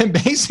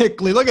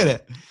basically look at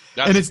it.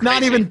 And it's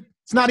crazy.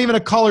 Not even a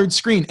colored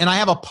screen. And I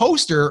have a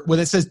poster where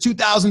it says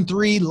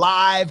 2003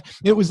 live.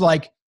 It was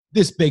like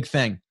this big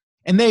thing.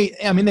 And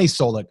they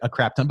sold a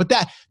crap ton. But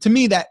that, to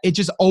me, that it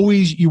just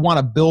always, you want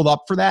to build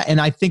up for that. And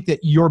I think that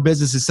your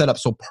business is set up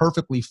so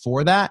perfectly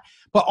for that.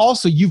 But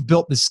also you've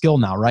built the skill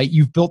now, right?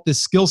 You've built this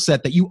skill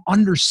set that you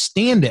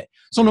understand it.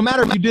 So no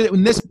matter if you did it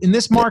in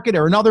this market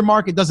or another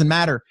market, doesn't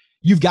matter.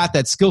 You've got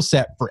that skill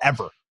set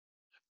forever.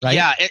 Right?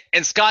 Yeah,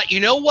 and Scott, you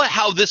know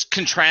how this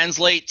can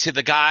translate to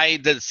the guy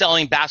that's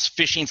selling bass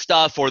fishing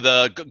stuff or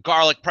the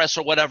garlic press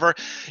or whatever?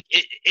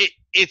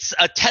 It's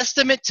a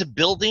testament to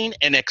building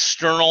an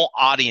external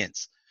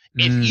audience.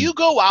 If you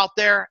go out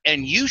there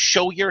and you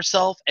show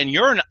yourself and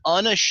you're an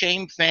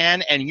unashamed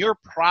fan and you're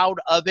proud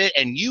of it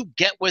and you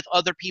get with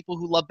other people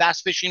who love bass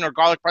fishing or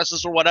garlic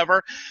presses or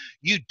whatever,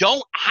 you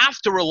don't have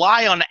to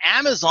rely on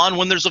Amazon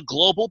when there's a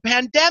global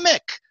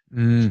pandemic.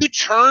 You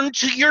turn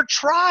to your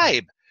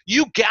tribe.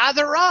 You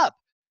gather up.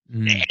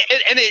 And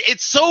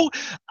it's so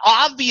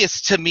obvious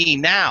to me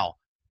now.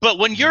 But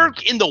when you're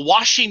in the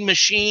washing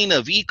machine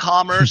of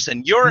e-commerce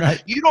and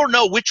right. You don't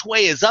know which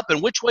way is up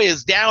and which way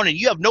is down, and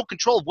you have no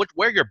control of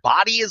where your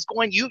body is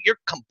going, you're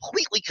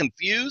completely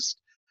confused.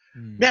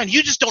 Man,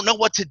 you just don't know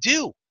what to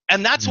do.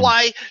 And that's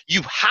why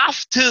you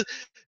have to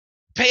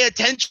pay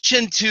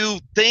attention to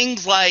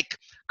things like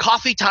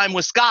coffee time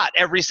with Scott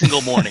every single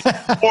morning,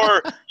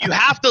 or you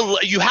have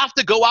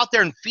to go out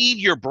there and feed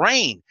your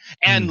brain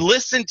and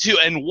listen to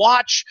and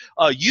watch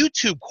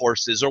YouTube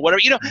courses or whatever.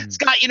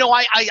 Scott,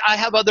 I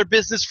have other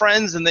business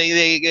friends and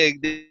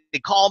they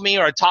call me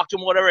or I talk to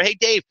them, whatever. Hey,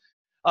 Dave,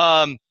 what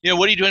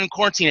are you doing in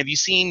quarantine? Have you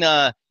seen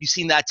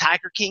that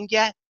Tiger King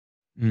yet?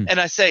 And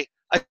I say,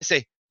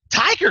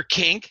 Tiger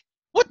King?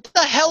 What the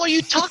hell are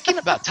you talking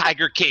about,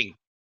 Tiger King?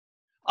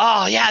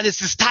 Oh, yeah,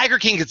 this is Tiger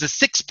King. It's a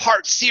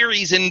 6-part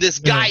series, and this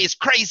guy is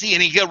crazy,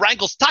 and he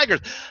wrangles tigers.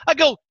 I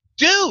go,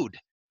 dude,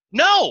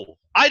 no,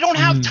 I don't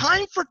have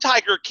time for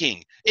Tiger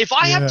King. If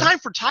I have time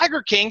for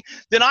Tiger King,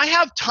 then I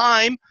have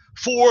time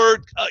for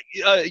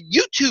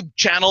YouTube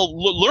channel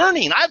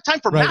learning. I have time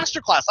for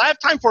masterclass. I have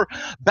time for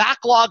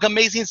Backlog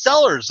Amazing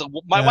Sellers.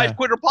 My wife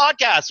quit her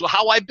podcast.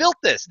 How I built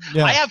this.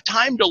 I have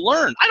time to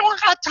learn. I don't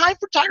have time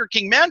for Tiger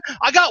King, man.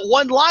 I got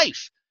one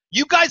life.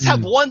 You guys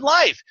have one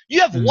life.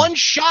 You have one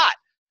shot.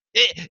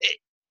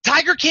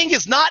 Tiger King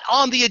is not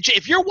on the agenda.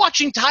 If you're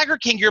watching Tiger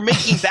King, you're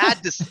making bad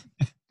decisions.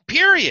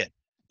 Period.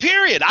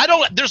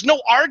 There's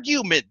no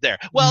argument there.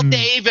 Well,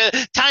 Dave,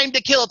 time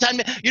to kill,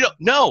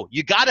 no,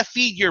 you got to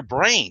feed your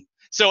brain.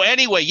 So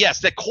anyway, yes,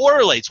 that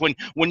correlates. When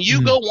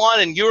you go on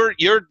and you're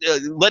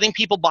letting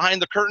people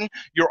behind the curtain,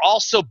 you're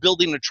also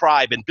building a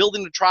tribe. And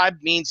building a tribe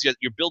means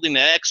you're building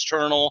an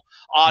external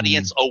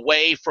audience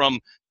away from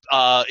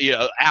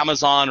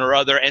Amazon or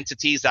other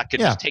entities that could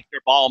just take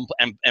their ball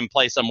and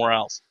play somewhere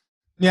else.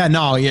 Yeah,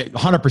 no,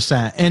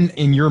 100%.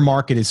 And your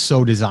market is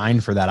so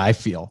designed for that, I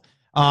feel.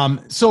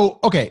 So,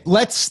 okay,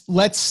 let's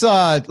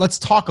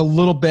talk a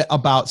little bit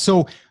about,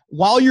 so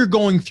while you're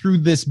going through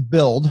this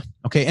build,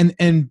 okay,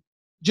 and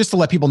just to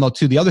let people know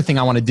too, the other thing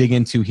I want to dig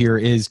into here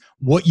is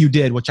what you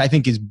did, which I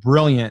think is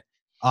brilliant,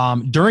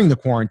 during the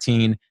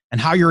quarantine, and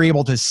how you're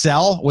able to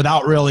sell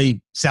without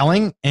really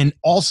selling and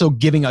also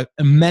giving an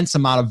immense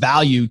amount of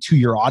value to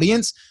your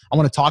audience. I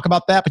want to talk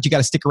about that, but you got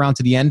to stick around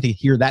to the end to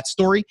hear that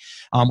story,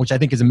 which I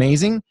think is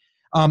amazing.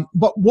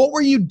 But what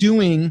were you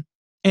doing?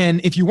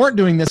 And if you weren't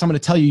doing this, I'm going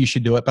to tell you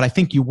should do it, but I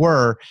think you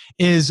were,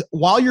 is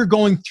while you're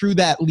going through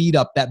that lead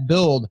up, that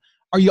build,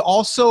 are you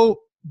also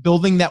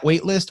building that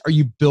wait list? Are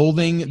you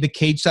building the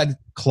Cage Side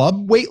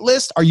Club wait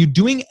list? Are you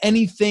doing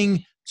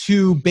anything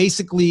to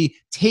basically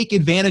take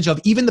advantage of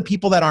even the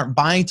people that aren't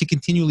buying to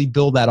continually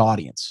build that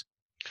audience?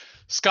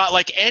 Scott,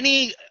 like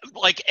any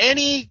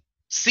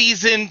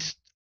seasoned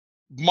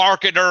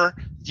marketer,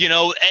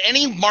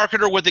 any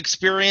marketer with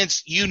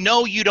experience, you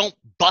don't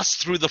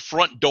bust through the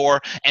front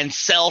door and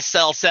sell.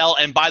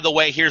 And by the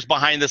way, here's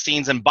behind the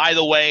scenes. And by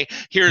the way,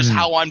 here's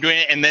how I'm doing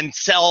it. And then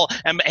sell.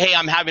 And hey,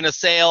 I'm having a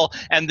sale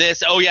and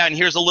this. Oh yeah. And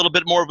here's a little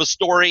bit more of a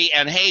story.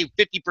 And hey,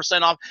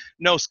 50% off.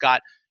 No,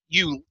 Scott,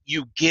 you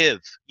give,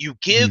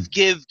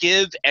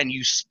 and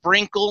you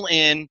sprinkle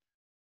in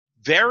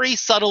very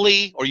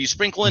subtly, or you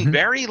sprinkle in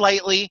very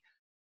lightly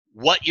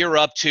what you're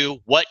up to,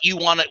 what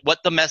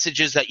the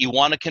message is that you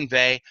want to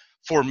convey.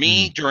 For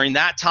me, during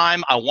that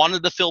time, I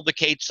wanted to fill the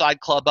Cage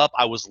Side Club up.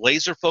 I was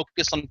laser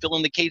focused on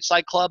filling the Cage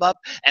Side Club up,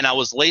 and I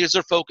was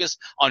laser focused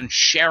on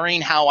sharing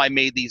how I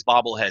made these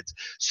bobbleheads.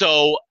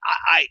 So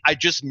I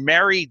just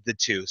married the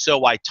two.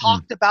 So I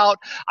talked about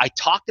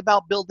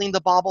building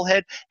the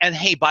bobblehead, and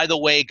hey, by the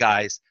way,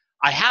 guys,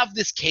 I have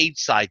this Cage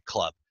Side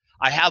Club.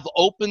 I have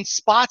open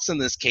spots in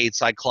this Cage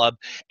Side Club,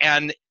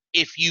 and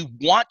if you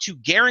want to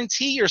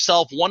guarantee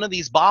yourself one of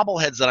these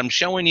bobbleheads that I'm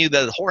showing you,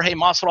 the Jorge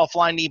Masvidal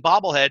Flying Knee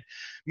bobblehead,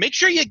 make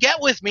sure you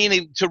get with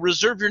me to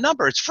reserve your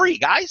number. It's free,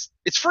 guys.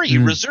 It's free.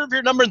 You reserve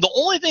your number, and the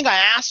only thing I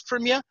ask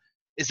from you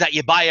is that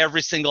you buy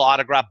every single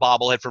autographed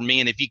bobblehead from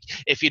me. And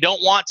if you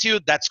don't want to,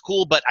 that's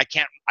cool, but I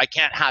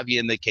can't have you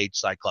in the Cage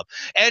Side Club.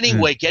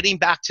 Anyway, getting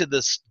back to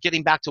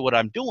what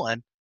I'm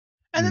doing,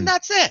 and then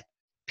that's it.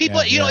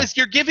 People,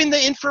 you're giving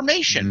the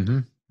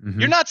information.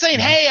 You're not saying,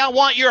 hey, I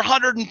want your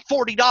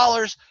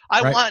 $140.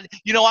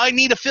 I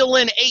need to fill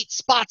in 8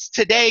 spots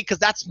today because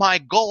that's my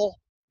goal.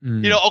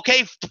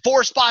 Okay,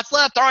 4 spots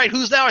left. All right,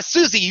 who's now?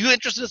 Susie, you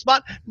interested in a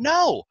spot?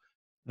 No.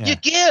 You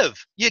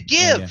give.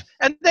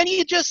 And then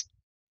you just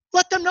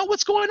let them know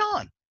what's going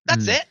on.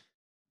 That's it.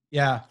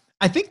 Yeah.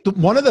 I think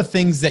one of the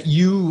things that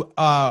you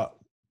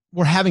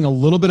were having a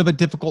little bit of a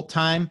difficult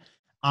time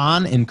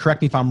on, and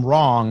correct me if I'm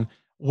wrong,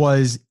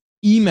 was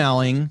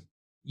emailing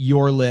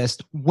your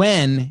list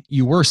when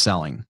you were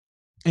selling.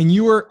 And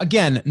you were,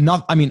 again,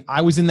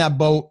 I was in that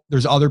boat.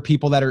 There's other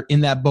people that are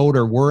in that boat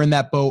or were in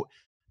that boat.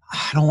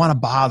 I don't want to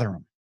bother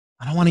them.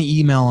 I don't want to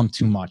email them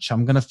too much.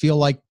 I'm going to feel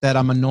like that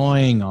I'm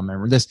annoying them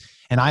or this.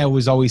 And I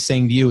was always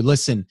saying to you,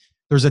 listen,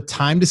 there's a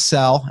time to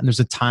sell and there's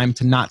a time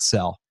to not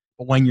sell.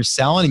 But when you're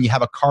selling and you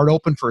have a card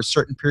open for a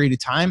certain period of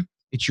time,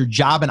 it's your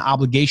job and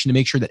obligation to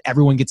make sure that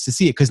everyone gets to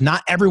see it, because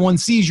not everyone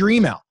sees your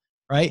email,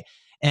 right?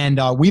 And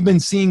we've been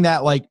seeing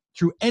that like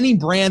through any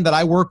brand that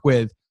I work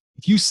with.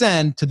 If you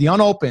send to the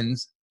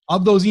unopens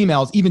of those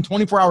emails, even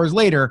 24 hours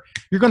later,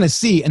 you're going to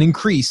see an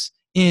increase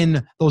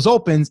in those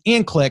opens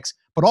and clicks,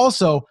 but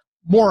also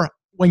more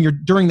when you're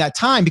during that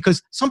time,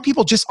 because some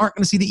people just aren't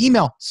going to see the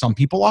email. Some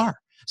people are.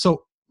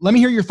 So let me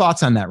hear your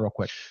thoughts on that real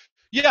quick.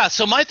 Yeah,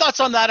 so my thoughts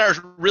on that are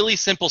really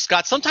simple,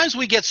 Scott. Sometimes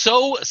we get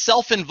so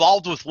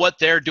self-involved with what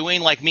they're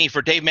doing, like me,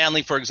 for Dave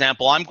Manley, for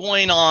example. I'm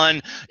going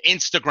on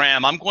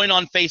Instagram. I'm going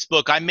on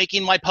Facebook. I'm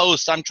making my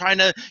posts. I'm trying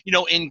to,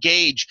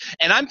 engage.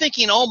 And I'm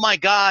thinking, oh, my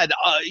God,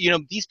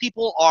 these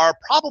people are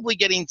probably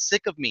getting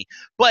sick of me.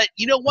 But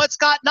you know what,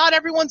 Scott? Not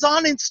everyone's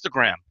on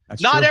Instagram.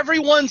 Not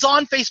everyone's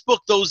on Facebook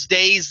those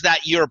days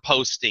that you're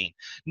posting.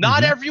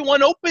 Not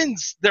everyone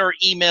opens their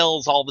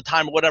emails all the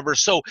time or whatever.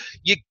 So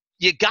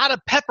you got to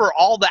pepper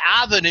all the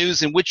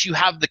avenues in which you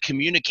have the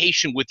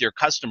communication with your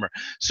customer.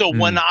 So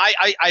when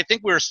I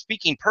think we were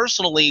speaking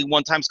personally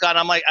one time, Scott,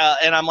 I'm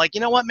like, you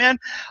know what, man,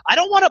 I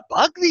don't want to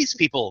bug these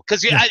people.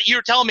 Cause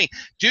you're telling me,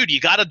 dude, you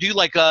got to do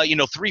like,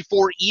 3-4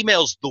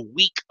 emails the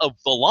week of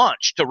the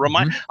launch to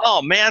remind,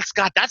 oh man,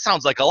 Scott, that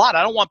sounds like a lot.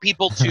 I don't want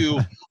people to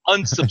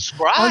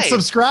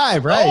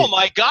unsubscribe, right? Oh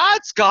my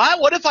God,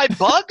 Scott, what if I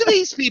bug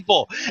these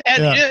people?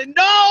 And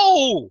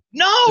no,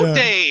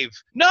 Dave,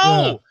 no.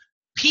 Yeah.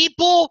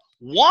 People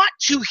want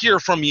to hear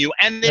from you,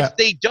 and if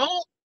they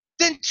don't,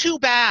 then too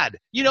bad.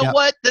 You know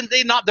what? Then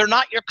they're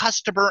not your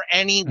customer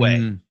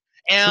anyway.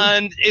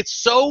 And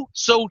it's so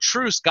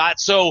true, Scott.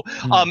 So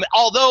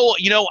although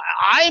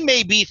I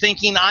may be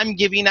thinking I'm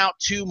giving out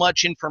too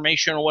much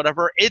information or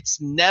whatever, it's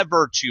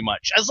never too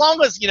much, as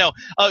long as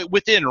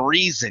within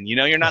reason.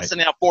 You're not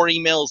sending out 4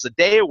 emails a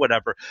day or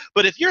whatever.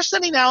 But if you're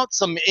sending out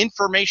some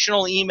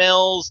informational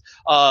emails,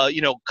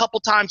 a couple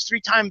times, 3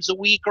 times a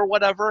week or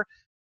whatever,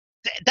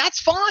 that's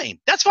fine.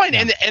 That's fine.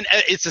 And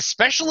it's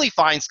especially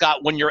fine,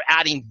 Scott, when you're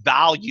adding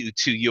value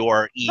to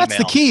your email. That's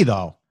the key,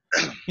 though.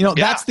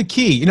 That's the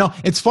key.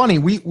 It's funny.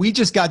 We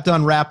just got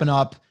done wrapping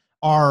up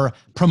our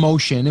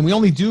promotion, and we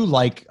only do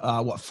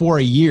 4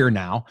 a year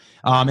now.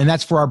 And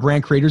that's for our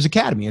Brand Creators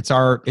Academy. It's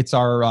our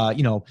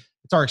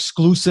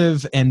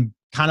exclusive and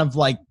kind of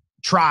like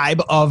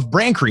tribe of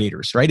brand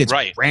creators, right? It's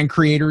Brand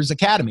Creators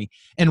Academy.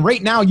 And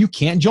right now you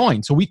can't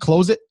join. So we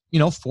close it, we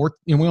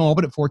only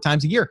open it 4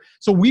 times a year.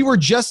 So we were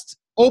just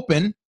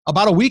open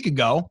about a week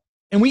ago,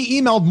 and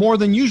we emailed more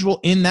than usual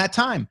in that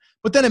time.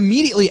 But then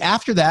immediately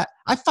after that,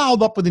 I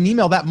followed up with an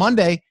email that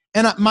Monday,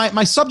 and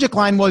my subject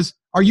line was,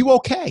 "Are you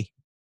okay?"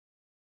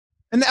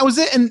 And that was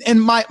it.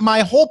 And my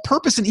whole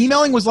purpose in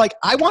emailing was like,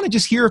 I want to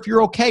just hear if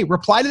you're okay.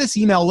 Reply to this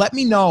email. Let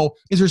me know.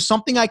 Is there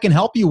something I can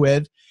help you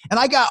with? And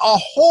I got a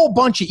whole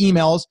bunch of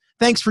emails.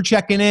 Thanks for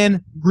checking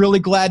in. Really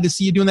glad to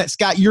see you doing that.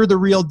 Scott, you're the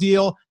real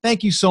deal.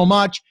 Thank you so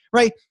much.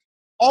 Right?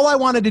 All I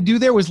wanted to do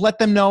there was let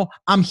them know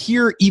I'm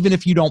here even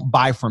if you don't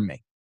buy from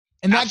me.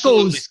 And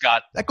Absolutely,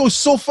 Scott. That goes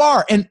so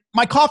far. And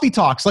my coffee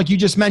talks, like you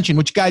just mentioned,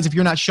 which guys, if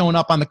you're not showing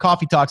up on the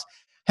coffee talks,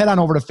 head on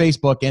over to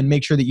Facebook and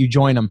make sure that you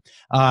join them.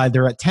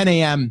 They're at 10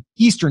 a.m.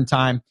 Eastern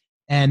time.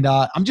 And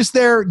I'm just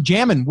there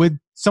jamming with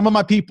some of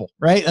my people,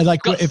 right?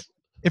 Like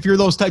if you're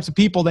those types of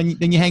people, then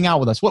you hang out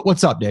with us.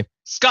 What's up, Dave?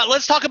 Scott,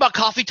 let's talk about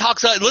Coffee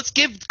Talks. Let's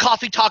give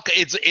Coffee Talk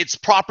its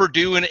proper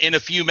due in a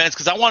few minutes,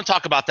 because I want to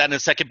talk about that in a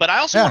second. But I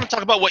also want to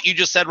talk about what you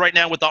just said right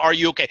now with the Are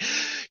You Okay?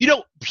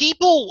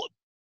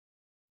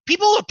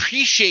 People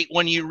appreciate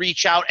when you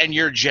reach out and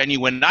you're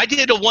genuine. I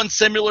did one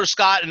similar,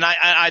 Scott, and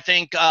I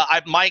think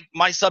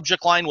my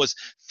subject line was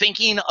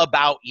thinking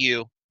about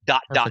you, ...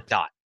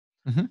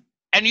 Mm-hmm.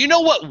 And you know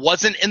what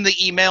wasn't in the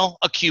email?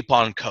 A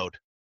coupon code.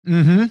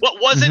 Mm-hmm.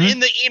 What wasn't in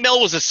the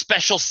email was a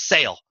special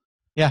sale.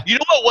 Yeah. You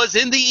know what was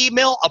in the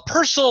email? A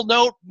personal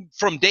note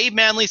from Dave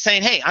Manley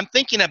saying, hey, I'm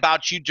thinking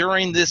about you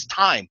during this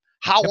time.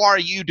 How are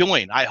you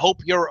doing? I hope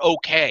you're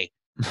okay.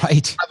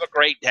 Right. Have a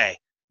great day.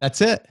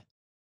 That's it.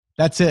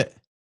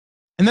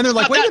 And then they're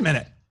like, wait a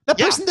minminute. That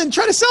person didn't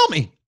try to sell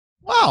me.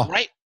 Wow.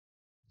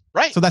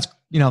 Right. So that's,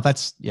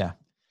 yeah.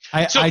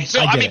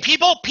 I mean,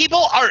 people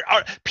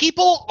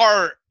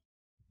are,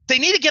 they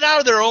need to get out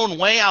of their own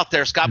way out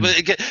there, Scott.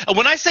 But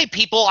when I say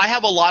people, I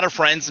have a lot of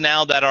friends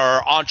now that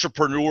are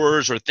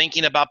entrepreneurs or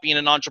thinking about being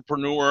an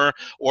entrepreneur,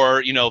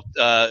 or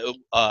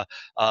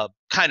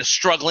kind of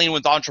struggling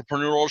with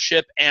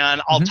entrepreneurship.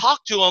 And I'll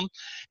talk to them,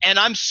 and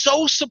I'm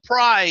so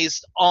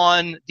surprised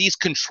on these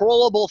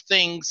controllable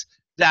things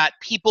that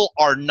people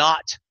are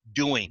not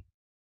doing,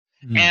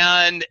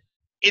 and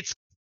it's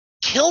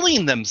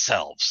killing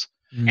themselves.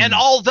 And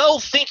although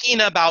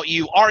thinking about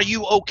you, are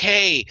you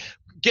okay?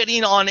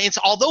 Getting on,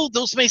 although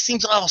those may seem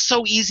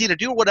so easy to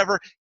do or whatever,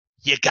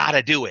 you got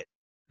to do it.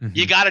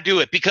 You got to do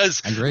it,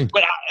 because I agree.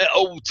 But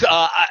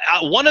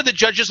one of the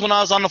judges, when I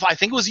was on I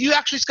think it was you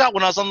actually, Scott,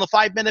 when I was on the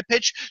 5-minute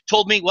pitch,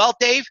 told me, well,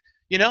 Dave,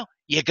 you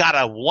got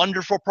a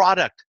wonderful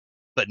product,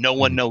 but no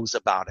one knows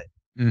about it.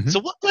 So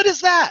what good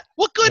is that?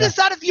 What good is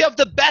that if you have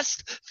the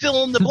best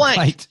fill in the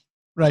blank,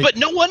 right? But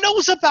no one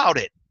knows about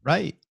it,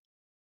 right?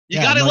 You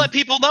got to let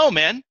people know,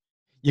 man.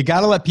 You got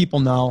to let people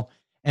know.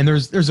 And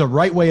there's a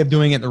right way of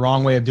doing it, and the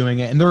wrong way of doing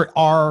it. And there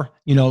are,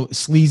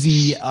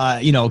 sleazy,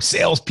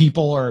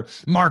 salespeople or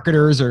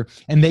marketers,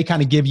 and they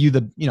kind of give you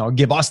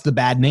give us the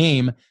bad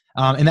name.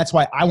 And that's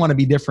why I want to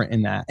be different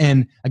in that.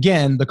 And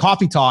again, the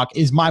coffee talk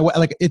is my way.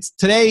 Like, it's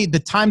today, the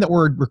time that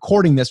we're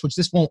recording this, which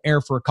this won't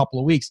air for a couple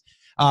of weeks.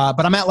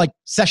 But I'm at like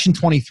session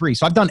 23.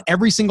 So I've done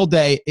every single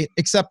day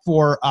except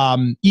for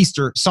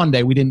Easter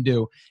Sunday we didn't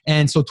do.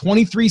 And so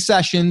 23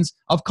 sessions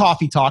of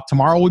coffee talk.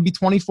 Tomorrow would be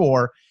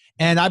 24.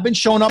 And I've been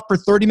showing up for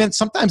 30 minutes,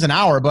 sometimes an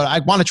hour, but I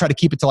want to try to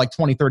keep it to like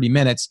 20, 30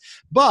 minutes.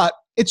 But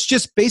it's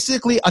just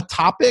basically a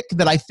topic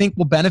that I think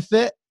will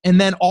benefit. And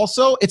then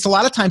also, it's a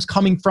lot of times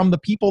coming from the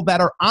people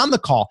that are on the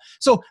call.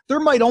 So there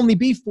might only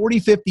be 40,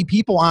 50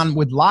 people on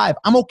with live.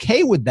 I'm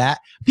okay with that.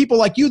 People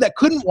like you that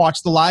couldn't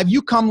watch the live,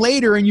 you come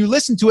later and you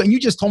listen to it. And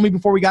you just told me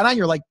before we got on,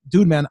 you're like,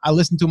 dude, man, I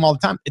listen to them all the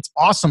time. It's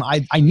awesome.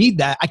 I need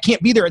that. I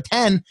can't be there at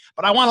 10,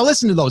 but I want to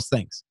listen to those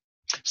things.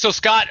 So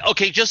Scott,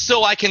 okay, just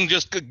so I can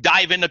just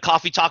dive into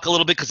coffee talk a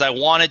little bit, because I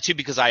wanted to,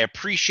 because I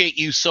appreciate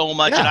you so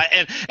much. Yeah.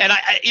 And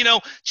I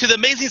to the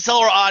Amazing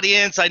Seller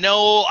audience, I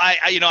know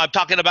I'm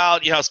talking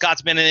about,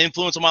 Scott's been an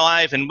influence on my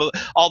life and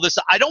all this.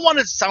 I don't want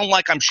to sound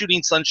like I'm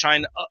shooting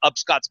sunshine up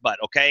Scott's butt.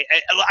 Okay.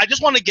 I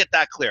just want to get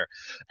that clear.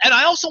 And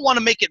I also want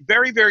to make it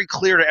very, very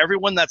clear to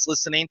everyone that's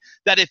listening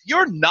that if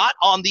you're not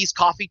on these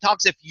coffee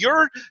talks, if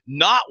you're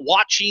not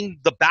watching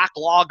the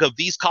backlog of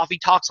these coffee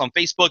talks on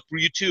Facebook,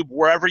 YouTube,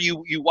 wherever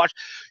you watch,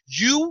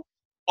 you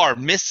are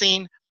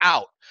missing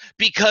out,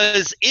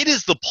 because it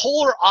is the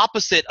polar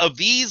opposite of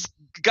these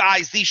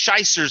guys, these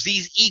shysters,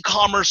 these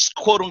e-commerce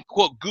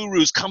quote-unquote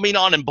gurus coming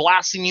on and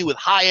blasting you with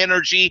high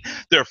energy,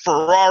 their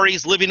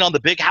Ferraris, living on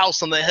the big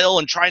house on the hill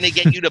and trying to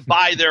get you to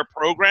buy their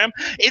program.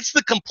 It's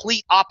the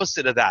complete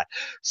opposite of that.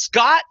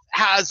 Scott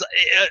has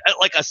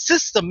like a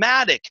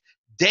systematic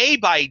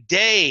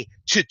day-by-day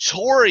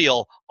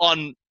tutorial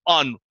on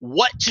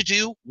what to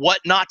do, what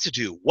not to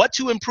do, what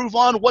to improve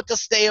on, what to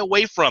stay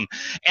away from.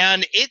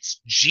 And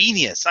it's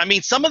genius. I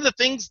mean, some of the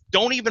things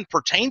don't even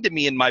pertain to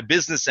me in my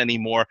business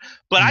anymore,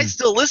 but I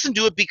still listen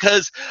to it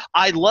because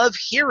I love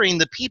hearing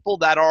the people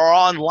that are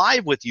on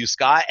live with you,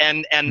 Scott,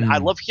 and I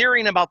love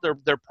hearing about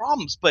their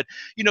problems. But,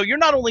 you're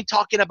not only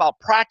talking about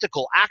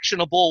practical,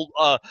 actionable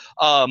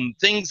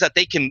things that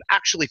they can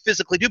actually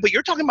physically do, but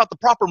you're talking about the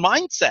proper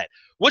mindset.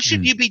 What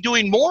should you be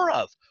doing more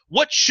of?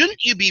 What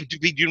shouldn't you be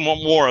doing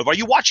more of? Are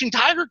you watching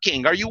Tiger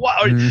King? Are you,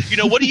 what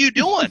are you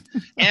doing?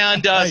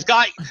 And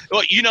Scott,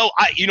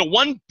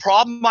 one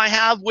problem I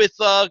have with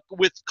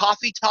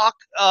Coffee Talk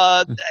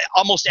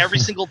almost every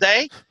single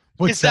day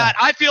is that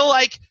I feel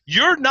like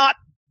you're not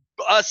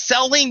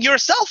selling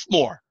yourself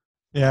more.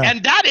 Yeah.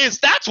 And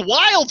that's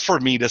wild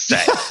for me to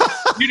say.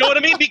 You know what I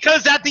mean?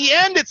 Because at the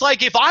end, it's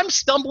like if I'm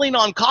stumbling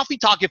on Coffee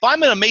Talk, if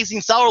I'm an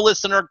amazing seller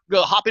listener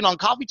hopping on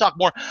Coffee Talk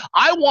more,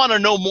 I want to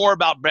know more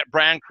about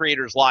Brand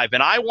Creators Live.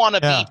 And I want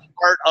to be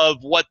part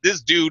of what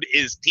this dude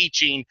is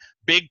teaching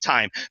big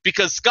time.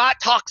 Because Scott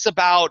talks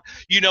about,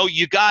 you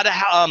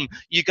gotta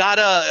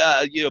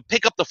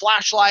pick up the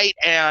flashlight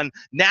and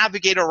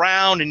navigate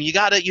around, and you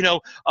gotta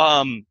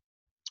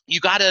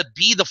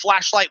be the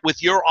flashlight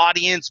with your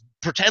audience.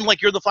 Pretend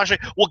like you're the flashlight.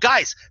 Well,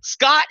 guys,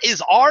 Scott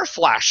is our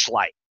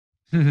flashlight.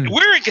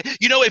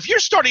 If you're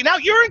starting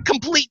out, you're in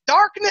complete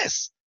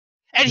darkness.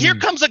 And here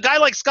comes a guy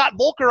like Scott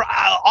Volker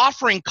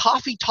offering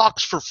Coffee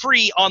Talks for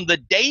free on the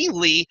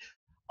daily,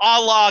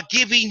 a la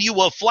giving you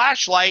a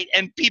flashlight,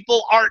 and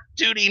people aren't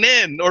tuning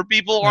in or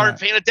people aren't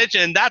paying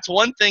attention. And that's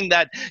one thing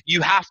that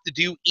you have to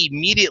do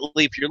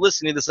immediately if you're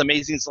listening to this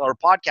Amazing Seller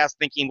podcast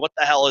thinking, what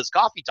the hell is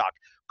Coffee Talk?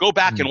 Go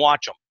back and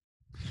watch them.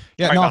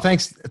 Yeah, no,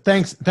 thanks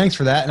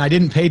for that. And I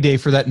didn't pay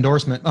Dave for that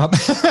endorsement. But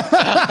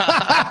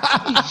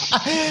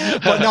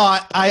no,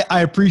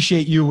 I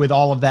appreciate you with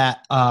all of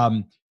that,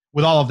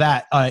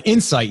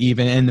 insight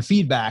even, and the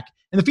feedback.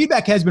 And the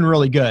feedback has been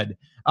really good.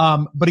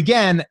 But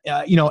again,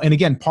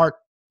 part,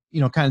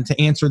 kind of to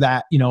answer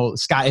that,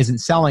 Scott isn't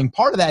selling.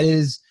 Part of that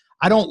is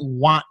I don't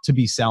want to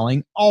be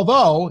selling.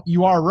 Although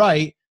you are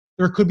right.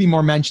 There could be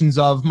more mentions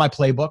of my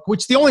playbook,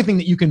 which the only thing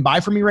that you can buy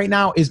from me right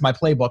now is my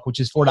playbook, which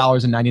is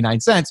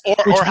 $4.99.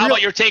 Or how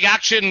about your Take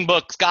Action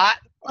book, Scott?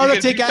 Oh, the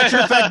Take Action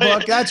Effect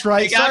book. That's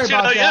right. Sorry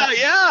about that.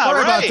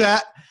 Sorry about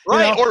that.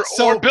 Right.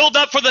 Or build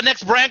up for the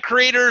next Brand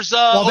Creators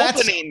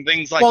opening,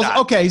 things like that.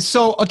 Okay.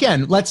 So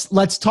again,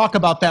 let's talk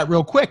about that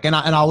real quick, and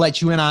I'll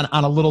let you in on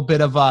a little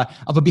bit of a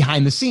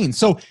behind the scenes.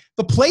 So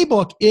the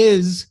playbook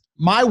is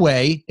my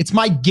way. It's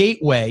my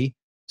gateway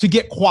to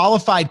get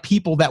qualified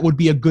people that would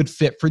be a good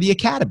fit for the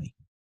academy,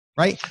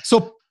 right?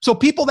 So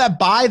people that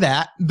buy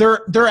that,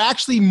 they're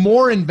actually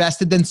more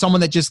invested than someone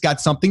that just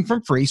got something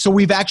from free. So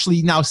we've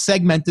actually now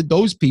segmented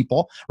those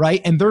people, right?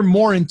 And they're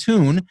more in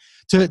tune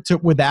to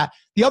with that.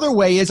 The other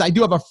way is I do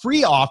have a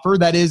free offer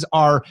that is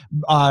our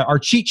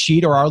cheat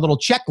sheet or our little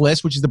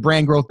checklist, which is the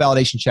brand growth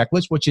validation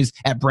checklist, which is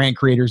at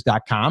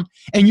brandcreators.com.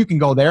 And you can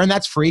go there and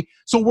that's free.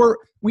 So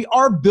we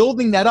are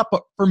building that up.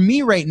 But for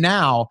me right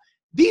now,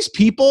 these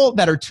people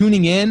that are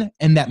tuning in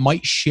and that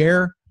might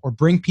share or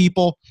bring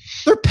people,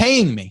 they're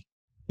paying me.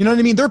 You know what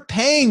I mean? They're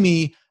paying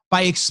me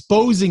by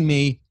exposing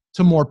me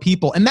to more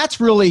people. And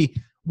that's really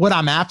what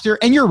I'm after.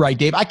 And you're right,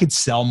 Dave. I could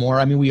sell more.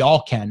 I mean, we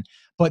all can.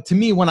 But to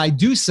me, when I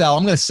do sell,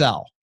 I'm going to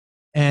sell.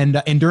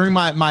 And during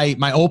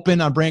my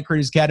open on Brand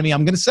Creators Academy,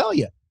 I'm going to sell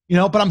you.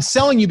 But I'm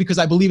selling you because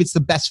I believe it's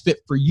the best fit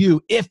for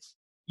you if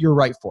you're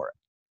right for it.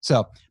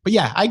 So, but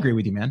yeah, I agree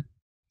with you, man.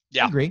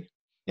 Yeah. I agree.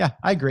 Yeah,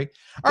 I agree.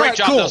 Great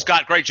job, though,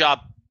 Scott. Great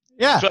job.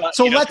 Yeah.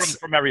 So let's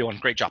from everyone.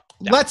 Great job.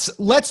 Yeah.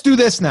 Let's do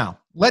this now.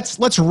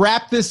 Let's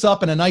wrap this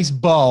up in a nice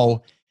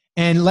bow,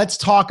 and let's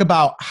talk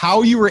about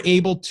how you were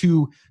able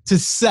to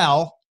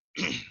sell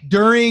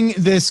during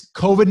this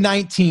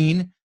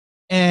COVID-19.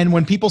 And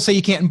when people say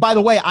you can't, and by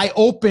the way, I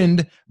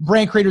opened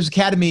Brand Creators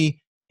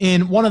Academy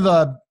in one of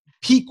the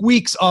peak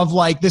weeks of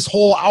like this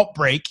whole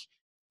outbreak.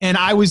 And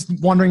I was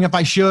wondering if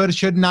I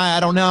shouldn't I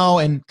don't know.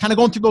 And kind of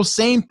going through those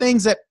same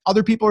things that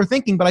other people are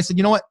thinking. But I said,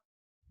 you know what?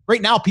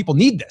 Right now, people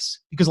need this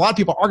because a lot of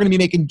people are going to be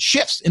making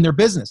shifts in their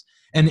business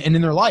and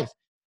in their life.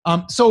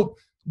 So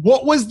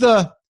what was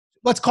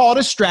let's call it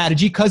a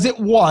strategy, because it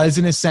was,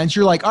 in a sense,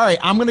 you're like, all right,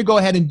 I'm going to go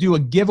ahead and do a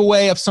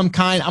giveaway of some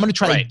kind. I'm going to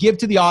try to give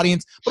to the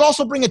audience, but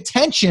also bring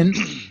attention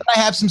that I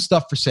have some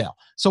stuff for sale.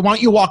 So why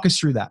don't you walk us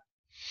through that?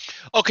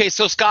 Okay,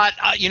 so Scott,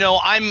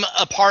 I'm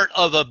a part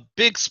of a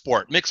big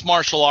sport, mixed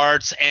martial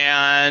arts,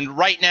 and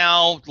right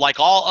now, like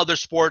all other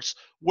sports,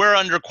 we're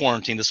under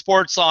quarantine. The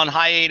sport's on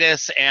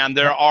hiatus, and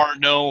there are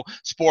no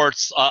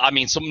sports,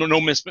 no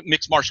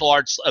mixed martial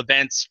arts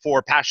events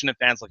for passionate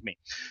fans like me.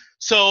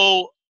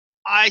 So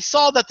I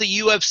saw that the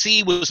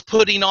UFC was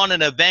putting on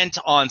an event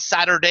on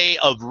Saturday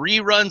of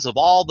reruns of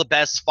all the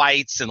best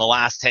fights in the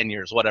last 10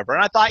 years, whatever.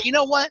 And I thought, you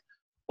know what?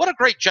 What a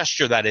great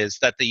gesture that is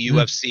that the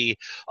UFC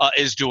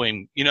is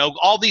doing.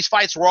 All these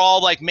fights were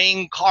all like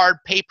main card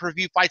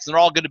pay-per-view fights, and they're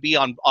all going to be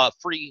on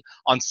free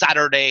on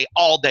Saturday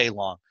all day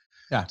long.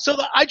 Yeah. So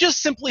I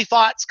just simply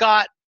thought,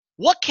 Scott,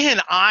 what can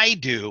I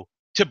do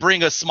to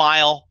bring a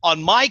smile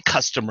on my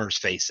customers'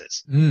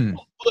 faces?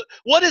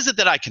 What is it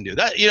that I can do?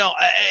 That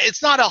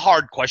it's not a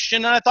hard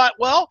question. And I thought,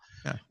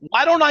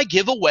 why don't I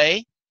give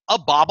away a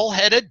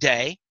bobblehead a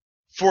day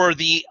for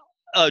the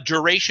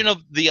duration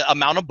of the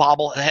amount of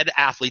bobblehead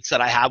athletes that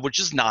I have, which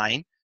is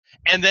 9.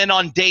 And then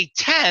on day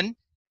 10,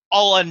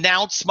 I'll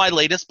announce my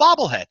latest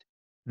bobblehead.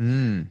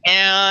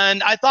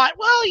 And I thought,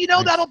 well,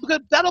 Nice.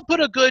 that'll put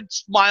a good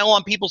smile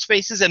on people's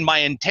faces. And my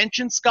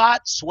intention,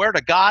 Scott, swear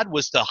to God,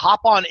 was to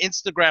hop on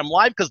Instagram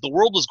Live because the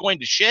world was going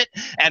to shit,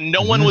 and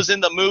no one was in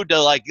the mood to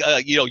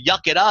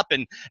yuck it up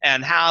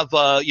and have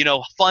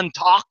fun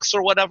talks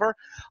or whatever.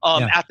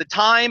 At the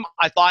time,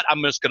 I thought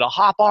I'm just gonna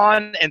hop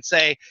on and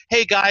say,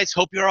 hey guys,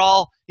 hope you're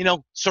all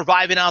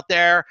surviving out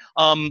there.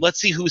 Let's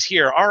see who's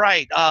here. All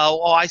right.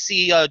 I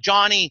see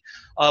Johnny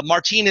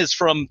Martinez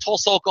from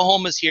Tulsa,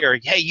 Oklahoma is here.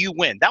 Hey, you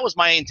win. That was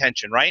my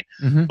intention, right?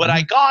 But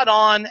I got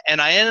on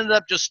and I ended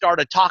up just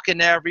started talking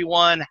to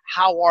everyone.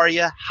 How are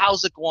you?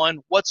 How's it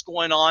going? What's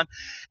going on?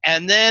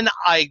 And then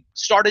I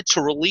started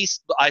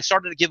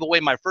to give away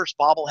my first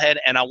bobblehead,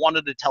 and I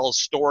wanted to tell a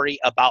story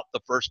about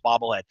the first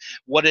bobblehead.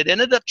 What it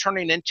ended up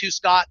turning into,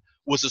 Scott,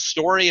 was a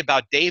story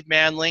about Dave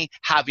Manley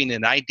having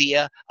an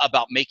idea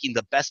about making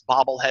the best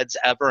bobbleheads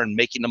ever and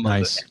making them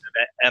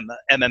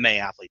MMA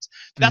athletes.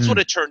 That's what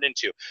it turned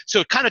into.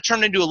 So it kind of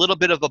turned into a little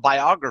bit of a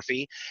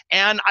biography,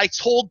 and I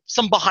told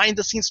some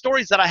behind-the-scenes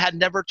stories that I had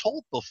never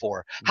told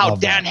before. How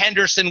Dan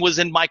Henderson was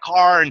in my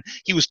car, and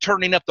he was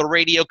turning up the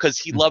radio because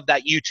he loved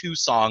that U2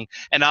 song,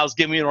 and I was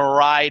giving him a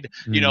ride,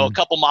 a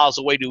couple miles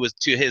away to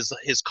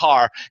his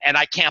car, and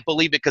I can't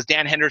believe it because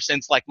Dan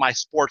Henderson's like my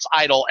sports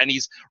idol, and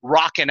he's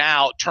rocking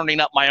out, turning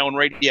up my own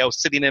radio,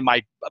 sitting in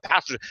my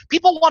passenger.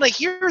 People want to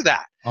hear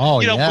that.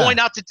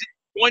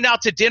 Going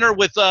out to dinner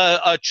with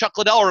Chuck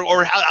Liddell,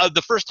 or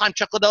the first time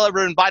Chuck Liddell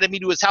ever invited me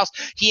to his house,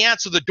 he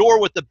answered the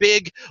door with the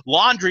big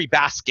laundry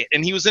basket,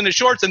 and he was in his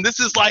shorts, and this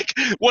is like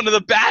one of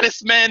the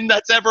baddest men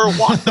that's ever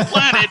walked the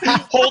planet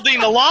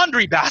holding a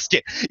laundry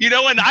basket,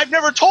 and I've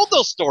never told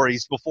those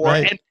stories before,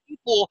 and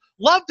people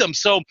loved them.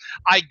 So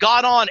I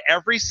got on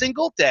every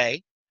single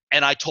day,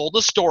 and I told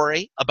a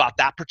story about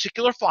that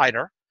particular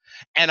fighter,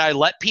 and I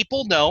let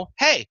people know,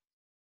 hey,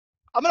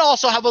 I'm going to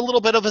also have a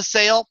little bit of a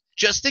sale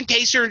just in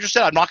case you're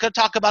interested. I'm not going to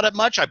talk about it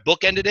much. I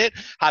bookended it,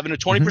 having a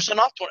 20%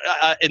 off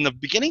in the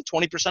beginning,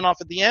 20% off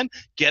at the end.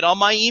 Get on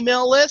my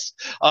email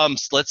list.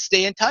 Let's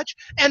stay in touch.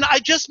 And I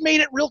just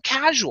made it real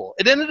casual.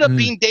 It ended up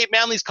being Dave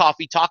Manley's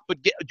Coffee Talk, but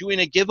doing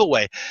a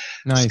giveaway.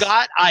 Nice.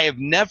 Scott, I have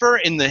never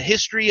in the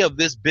history of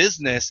this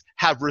business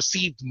have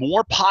received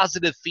more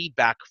positive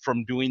feedback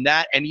from doing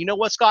that. And you know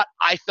what, Scott?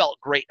 I felt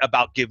great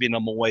about giving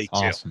them away too.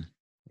 Awesome.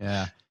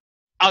 Yeah.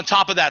 On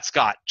top of that,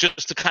 Scott,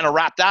 just to kind of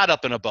wrap that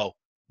up in a bow,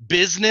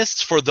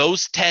 business for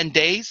those 10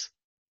 days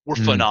were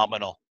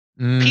phenomenal.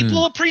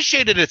 People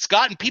appreciated it,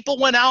 Scott, and people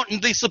went out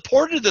and they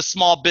supported the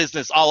small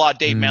business a la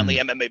Dave Manley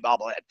MMA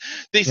Bobblehead.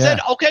 They said,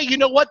 okay, you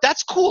know what?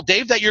 That's cool,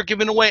 Dave, that you're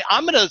giving away.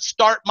 I'm going to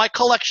start my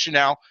collection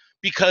now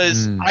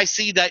because I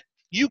see that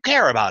you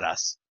care about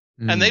us.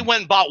 And they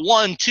went and bought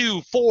 1,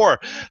 2, 4.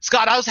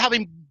 Scott, I was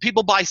having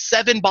people buy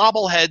 7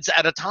 bobbleheads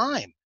at a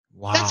time.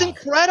 Wow. That's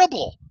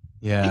incredible.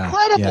 Yeah.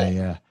 Incredible.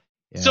 Yeah.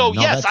 So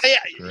yes,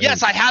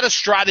 I had a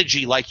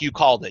strategy like you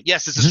called it.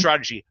 Yes, it's a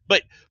strategy.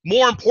 But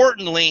more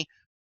importantly,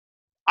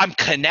 I'm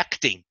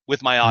connecting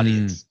with my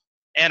audience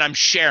and I'm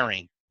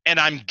sharing and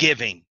I'm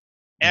giving.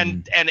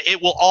 And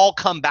it will all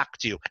come back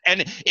to you.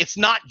 And it's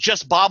not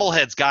just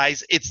bobbleheads,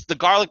 guys. It's the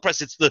garlic press.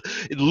 It's the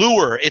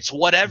lure. It's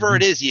whatever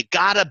it is. You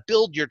got to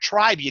build your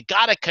tribe. You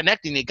got to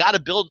connect, and you got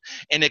to build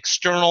an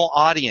external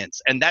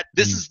audience. And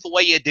this is the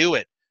way you do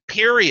it.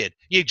 Period.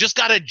 You just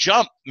got to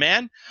jump,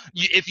 man.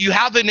 If you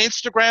have an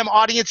Instagram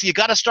audience, you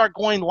got to start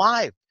going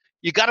live.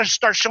 You got to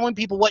start showing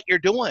people what you're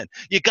doing.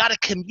 You got to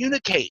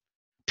communicate,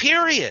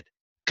 period.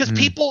 Because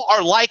people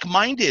are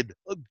like-minded,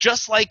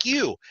 just like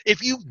you.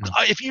 If you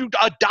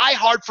die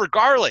hard for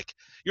garlic,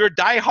 you're a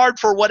die hard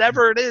for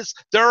whatever it is,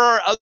 there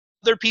are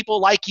other people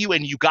like you,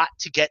 and you got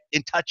to get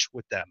in touch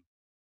with them.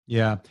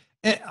 Yeah.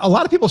 And a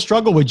lot of people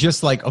struggle with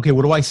just like, okay,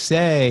 what do I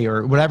say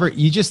or whatever?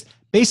 You just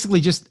basically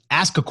just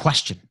ask a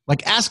question.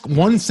 Like ask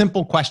one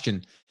simple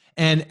question.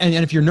 And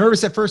if you're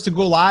nervous at first to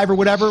go live or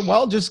whatever,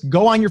 well, just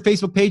go on your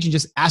Facebook page and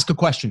just ask a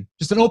question.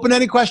 Just an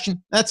open-ended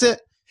question. That's it.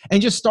 And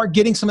just start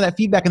getting some of that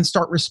feedback and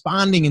start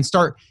responding and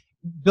start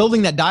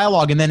building that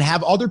dialogue, and then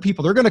have other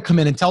people, they're going to come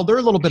in and tell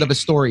their little bit of a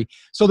story.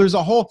 So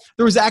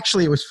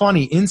it was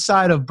funny,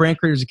 inside of Brand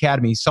Creators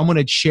Academy, someone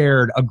had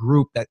shared a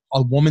group that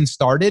a woman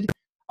started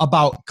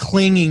about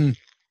clinging,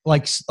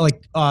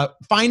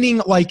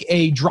 finding like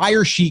a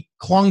dryer sheet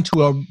clung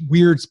to a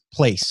weird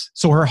place.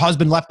 So her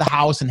husband left the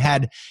house and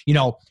had,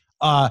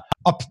 a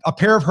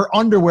pair of her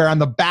underwear on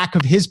the back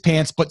of his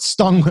pants, but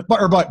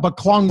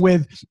clung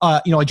with,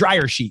 a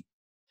dryer sheet.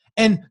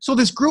 And so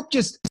this group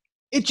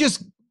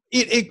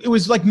it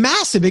was like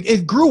massive.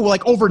 It grew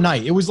like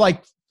overnight. It was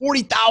like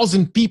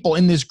 40,000 people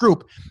in this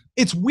group.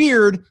 It's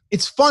weird.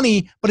 It's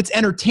funny, but it's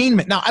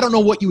entertainment. Now, I don't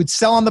know what you would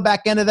sell on the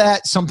back end of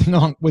that,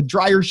 something with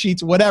dryer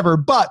sheets, whatever.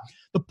 But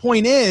the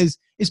point is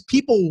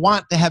people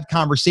want to have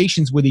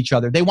conversations with each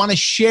other. They want to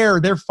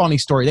share their funny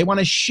story. They want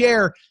to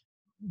share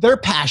their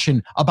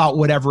passion about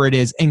whatever it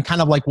is, and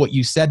kind of like what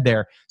you said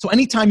there. So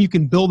anytime you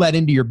can build that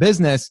into your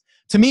business,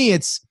 to me,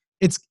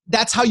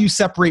 that's how you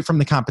separate from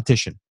the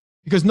competition,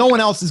 because no one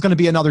else is going to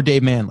be another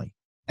Dave Manley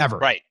ever.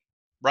 Right.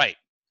 Right.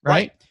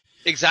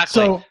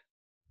 Exactly.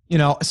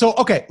 So,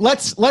 okay,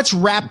 let's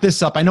wrap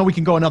this up. I know we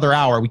can go another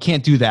hour. We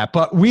can't do that,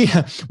 but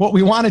what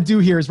we want to do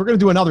here is we're going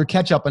to do another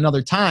catch up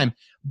another time.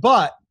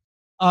 But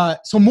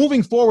so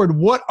moving forward,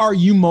 what are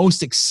you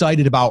most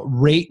excited about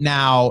right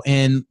now?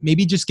 And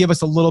maybe just give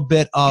us a little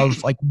bit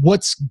of like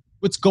what's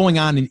going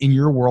on in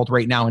your world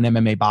right now in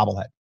MMA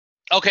Bobblehead.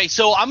 Okay,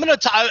 so I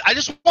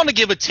just want to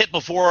give a tip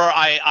before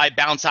I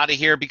bounce out of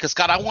here, because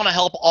God, I want to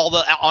help all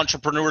the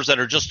entrepreneurs that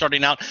are just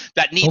starting out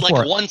that need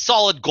like one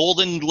solid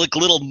golden like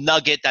little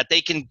nugget that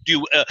they can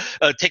do,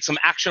 take some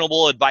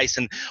actionable advice.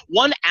 And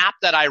one app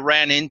that I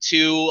ran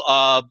into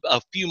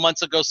a few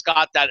months ago,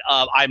 Scott, that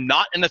I'm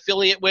not an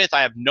affiliate with.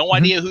 I have no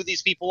idea who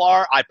these people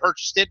are. I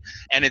purchased it,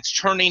 and it's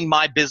turning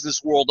my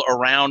business world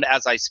around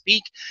as I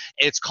speak.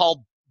 It's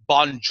called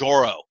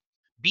Bonjoro.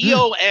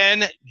 Bonjoro.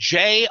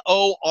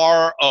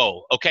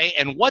 Okay.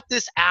 And what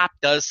this app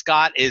does,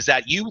 Scott, is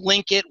that you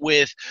link it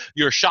with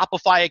your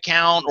Shopify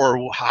account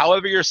or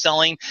however you're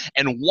selling.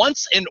 And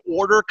once an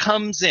order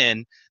comes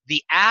in,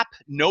 the app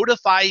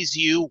notifies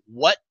you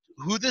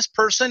who this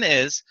person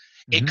is.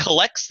 It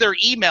collects their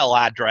email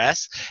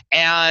address,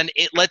 and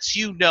it lets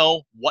you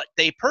know what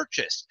they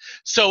purchased.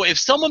 So if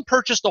someone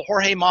purchased a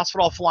Jorge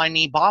Masvidal flying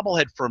knee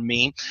bobblehead from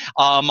me,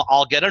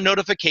 I'll get a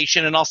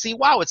notification, and I'll see,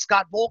 wow, it's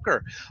Scott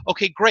Volker.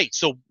 Okay, great.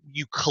 So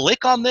you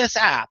click on this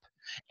app,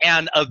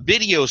 and a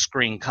video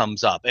screen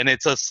comes up, and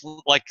it's a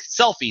like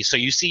selfie, so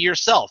you see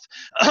yourself.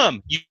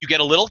 You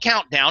get a little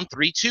countdown,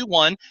 3, 2,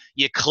 1.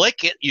 You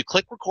click it, you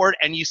click record,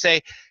 and you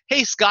say,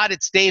 "Hey Scott,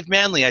 it's Dave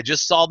Manley. I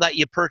just saw that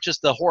you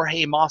purchased the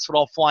Jorge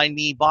Masvidal flying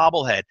knee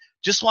bobblehead.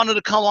 Just wanted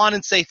to come on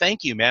and say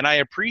thank you, man. I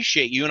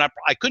appreciate you, and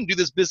I couldn't do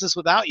this business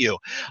without you.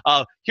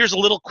 Here's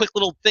a quick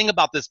little thing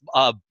about this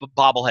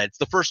bobblehead. It's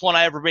the first one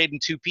I ever made in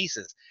 2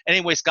 pieces.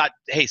 Anyway, Scott,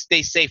 hey,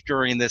 stay safe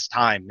during this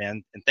time,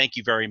 man, and thank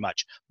you very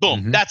much."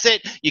 Boom, that's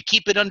it. You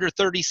keep it under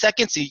 30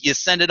 seconds. You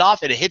send it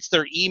off, and it hits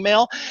their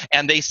email,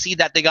 and they see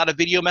that they got a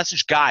video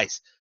message. Guys,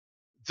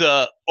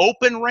 the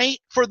open rate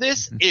for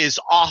this is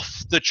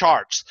off the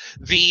charts.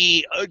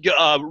 The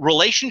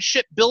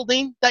relationship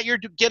building that you're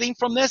getting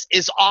from this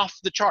is off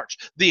the charts.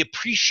 The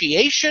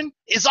appreciation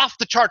is off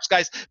the charts,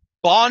 guys.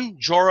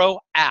 Bonjoro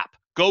app.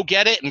 Go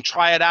get it and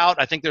try it out.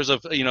 I think there's a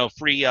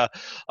free trial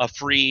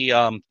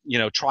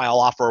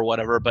offer or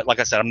whatever. But like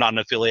I said, I'm not an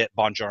affiliate.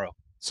 Bonjoro.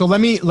 So let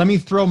me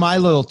throw my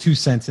little 2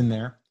 cents in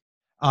there.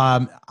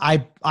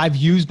 I've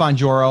used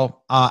Bonjoro.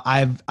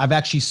 I've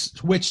actually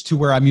switched to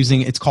where I'm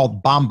using. It's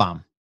called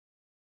BombBomb.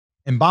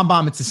 And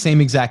BombBomb, it's the same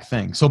exact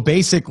thing. So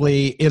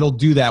basically, it'll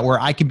do that where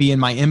I can be in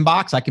my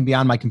inbox, I can be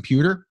on my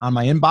computer, on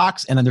my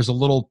inbox, and then there's a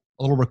little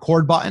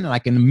record button, and I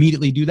can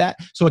immediately do that.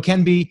 So it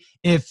can be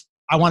if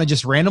I want to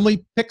just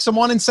randomly pick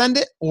someone and send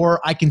it,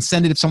 or I can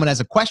send it if someone has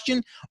a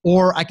question,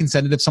 or I can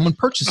send it if someone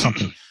purchased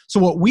something.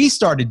 So what we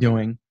started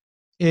doing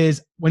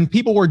is when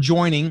people were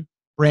joining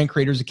Brand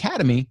Creators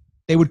Academy,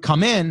 they would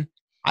come in.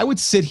 I would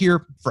sit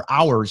here for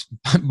hours,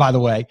 by the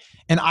way,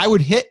 and I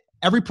would hit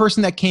every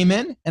person that came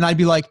in, and I'd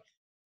be like,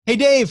 "Hey,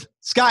 Dave,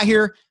 Scott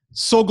here.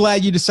 So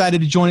glad you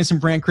decided to join us in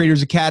Brand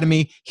Creators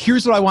Academy.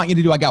 Here's what I want you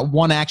to do. I got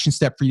one action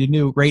step for you to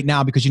do right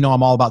now because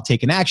I'm all about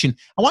taking action.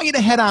 I want you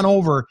to head on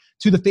over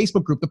to the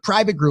Facebook group, the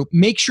private group.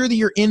 Make sure that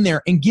you're in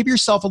there and give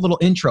yourself a little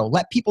intro.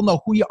 Let people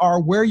know who you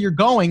are, where you're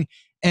going,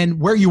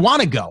 and where you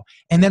want to go.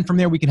 And then from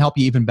there, we can help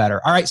you even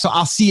better. All right, so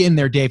I'll see you in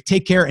there, Dave.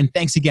 Take care, and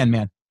thanks again,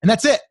 man." And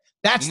that's it.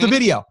 That's the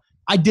video.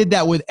 I did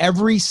that with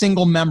every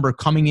single member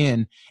coming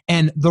in,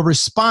 and the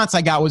response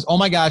I got was, "Oh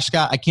my gosh,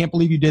 Scott, I can't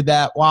believe you did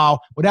that. Wow,"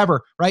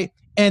 whatever, right?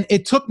 And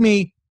it took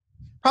me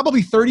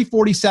probably 30,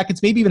 40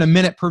 seconds, maybe even a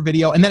minute per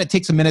video, and then it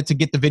takes a minute to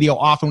get the video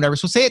off and whatever.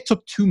 So say it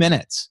took 2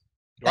 minutes.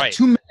 Right.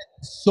 2 minutes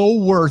is so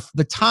worth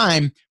the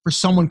time for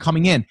someone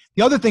coming in.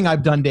 The other thing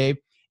I've done, Dave,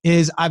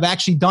 is I've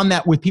actually done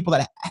that with people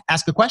that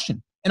ask a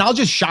question, and I'll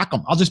just shock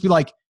them. I'll just be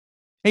like,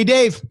 "Hey,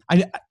 Dave,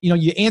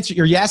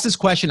 you asked this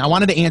question. I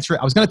wanted to answer it.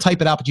 I was going to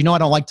type it out, but I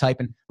don't like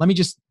typing. Let me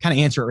just kind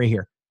of answer it right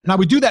here." And I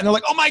would do that, and they're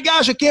like, "Oh my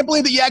gosh, I can't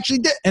believe that you actually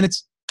did." And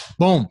it's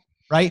boom,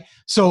 right?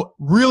 So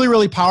really,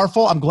 really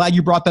powerful. I'm glad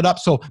you brought that up.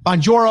 So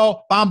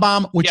Bonjoro,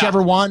 BombBomb,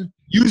 whichever one,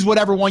 use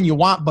whatever one you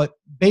want. But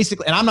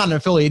basically, and I'm not an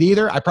affiliate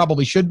either. I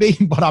probably should be,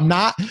 but I'm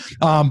not.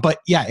 But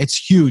yeah, it's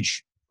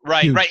huge.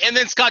 Right, right. And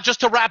then, Scott, just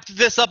to wrap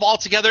this up all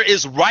together,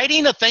 is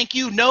writing a thank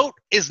you note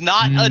is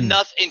not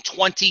enough in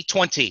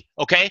 2020,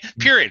 okay?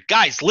 Period.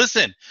 Guys,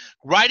 listen.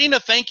 Writing a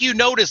thank you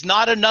note is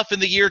not enough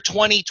in the year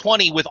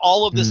 2020 with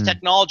all of this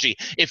technology.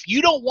 If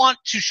you don't want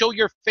to show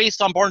your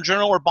face on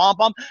Bonjoro or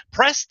BombBomb,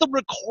 press the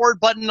record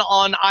button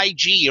on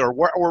IG or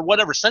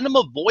whatever. Send them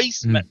a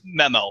voice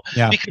memo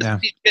because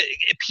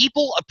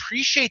people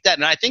appreciate that.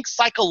 And I think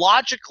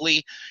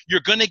psychologically,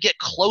 you're going to get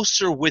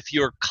closer with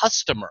your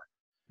customer.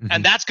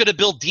 And that's going to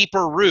build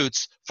deeper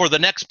roots for the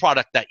next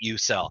product that you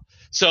sell.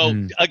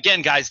 So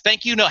again, guys,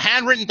 thank you note,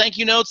 handwritten thank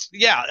you notes.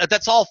 Yeah,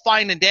 that's all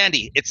fine and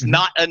dandy. It's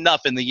not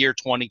enough in the year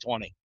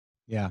 2020.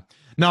 Yeah.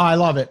 No, I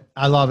love it.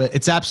 I love it.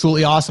 It's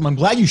absolutely awesome. I'm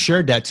glad you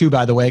shared that too,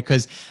 by the way,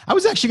 because I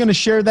was actually going to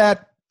share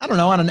that, I don't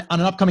know, on an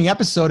upcoming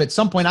episode at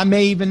some point. I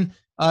may even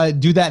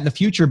do that in the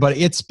future, but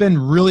it's been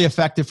really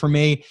effective for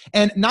me,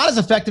 and not as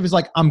effective as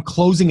like I'm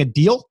closing a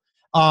deal.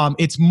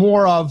 It's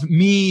more of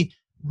me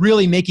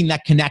really making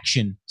that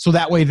connection. So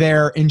that way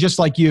there, and just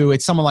like you,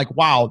 it's someone like,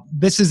 wow,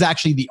 this is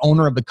actually the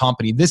owner of the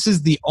company. This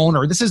is the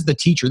owner. This is the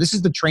teacher. This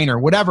is the trainer,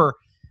 whatever.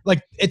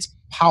 Like, it's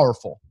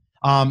powerful.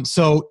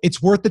 So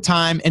it's worth the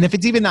time. And if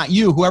it's even not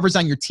you, whoever's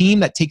on your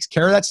team that takes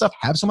care of that stuff,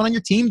 have someone on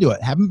your team do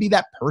it. Have them be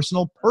that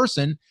personal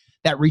person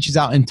that reaches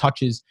out and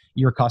touches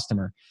your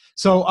customer.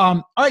 So,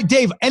 all right,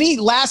 Dave, any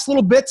last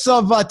little bits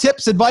of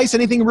tips, advice,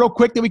 anything real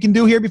quick that we can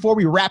do here before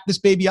we wrap this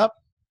baby up?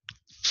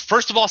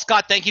 First of all,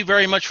 Scott, thank you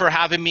very much for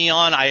having me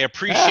on. I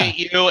appreciate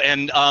you.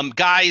 And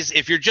guys,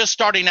 if you're just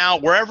starting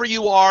out, wherever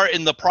you are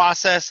in the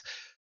process,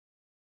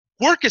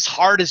 work as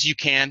hard as you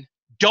can.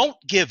 Don't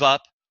give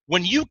up.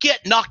 When you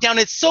get knocked down,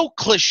 it's so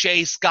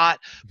cliche, Scott,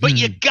 but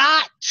you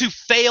got to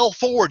fail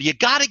forward. You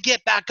got to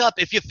get back up.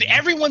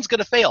 Everyone's going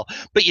to fail,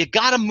 but you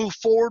got to move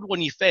forward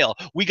when you fail.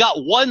 We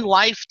got one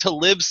life to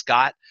live,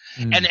 Scott.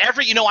 And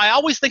I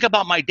always think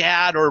about my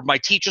dad or my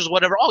teachers,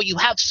 whatever. Oh, you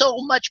have so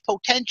much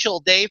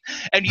potential, Dave.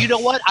 And you know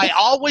what? I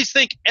always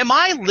think, am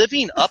I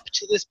living up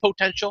to this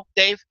potential,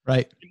 Dave?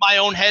 Right. In my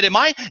own head, am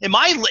I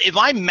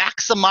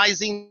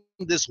maximizing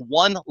this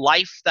one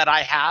life that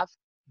I have?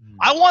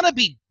 I want to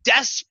be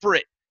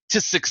desperate to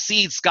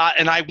succeed, Scott,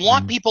 and I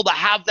want people to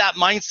have that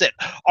mindset.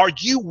 Are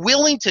you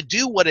willing to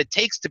do what it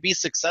takes to be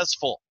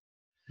successful?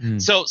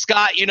 So,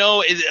 Scott,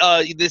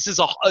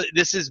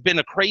 this has been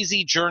a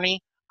crazy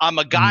journey. I'm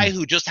a guy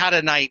who just had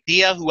an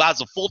idea, who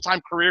has a full-time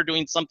career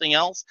doing something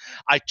else.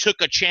 I took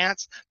a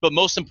chance, but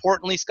most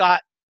importantly,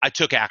 Scott, I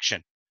took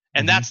action.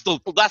 And that's the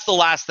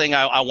last thing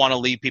I want to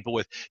leave people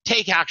with.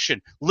 Take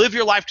action. Live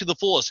your life to the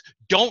fullest.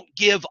 Don't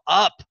give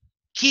up.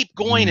 Keep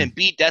going and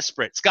be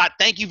desperate. Scott,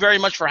 thank you very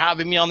much for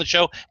having me on the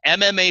show.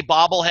 MMA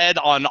Bobblehead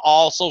on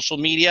all social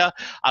media.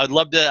 I would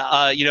love to,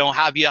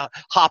 have you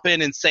hop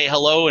in and say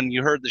hello, and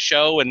you heard the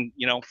show, and,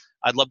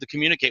 I'd love to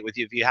communicate with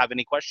you if you have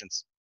any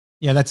questions.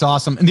 Yeah, that's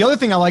awesome. And the other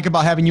thing I like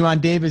about having you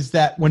on, Dave, is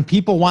that when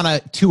people want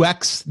to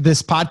 2X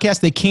this podcast,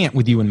 they can't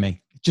with you and me.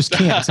 Just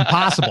can't. It's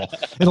impossible.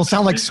 It'll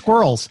sound like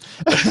squirrels.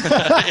 All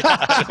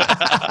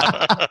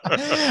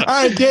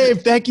right,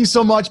 Dave, thank you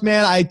so much,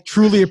 man. I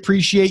truly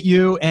appreciate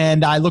you,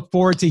 and I look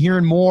forward to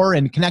hearing more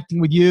and connecting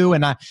with you.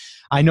 And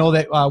I know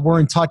that we're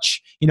in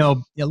touch, a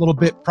little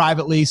bit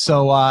privately.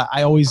 So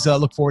I always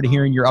look forward to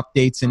hearing your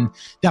updates, and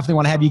definitely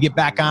want to have you get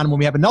back on when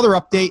we have another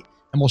update,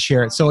 and we'll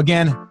share it. So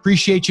again,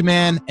 appreciate you,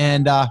 man,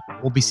 and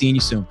we'll be seeing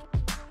you soon.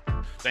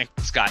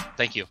 Thanks, Scott.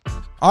 Thank you.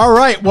 All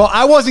right. Well,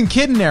 I wasn't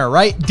kidding there,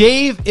 right?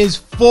 Dave is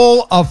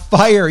full of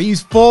fire.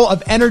 He's full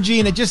of energy,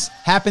 and it just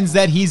happens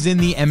that he's in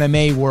the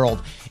MMA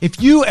world. If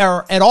you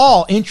are at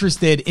all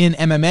interested in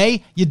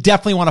MMA, you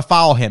definitely want to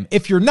follow him.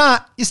 If you're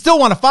not, you still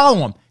want to follow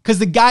him, because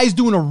the guy's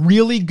doing a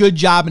really good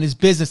job in his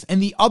business.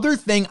 And the other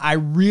thing I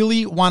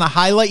really want to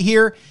highlight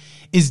here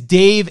is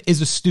Dave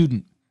is a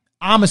student.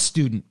 I'm a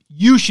student.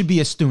 You should be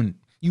a student.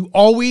 You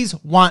always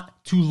want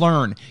to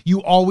learn.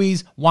 You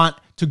always want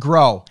to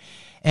grow.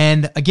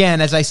 And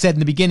again, as I said in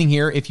the beginning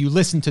here, if you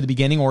listened to the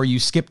beginning or you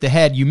skipped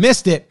ahead, you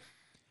missed it.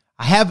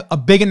 I have a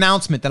big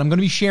announcement that I'm going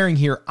to be sharing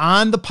here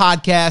on the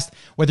podcast.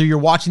 Whether you're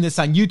watching this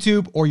on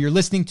YouTube or you're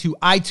listening to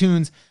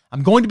iTunes,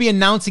 I'm going to be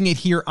announcing it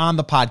here on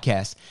the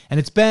podcast. And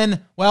it's been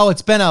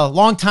a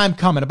long time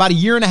coming, about a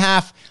year and a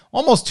half,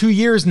 almost 2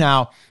 years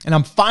now. And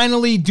I'm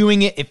finally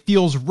doing it. It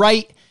feels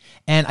right.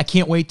 And I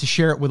can't wait to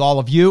share it with all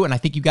of you. And I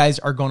think you guys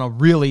are going to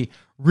really,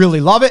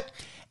 really love it.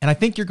 And I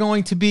think you're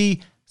going to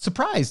be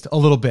surprised a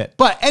little bit.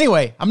 But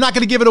anyway, I'm not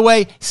going to give it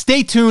away.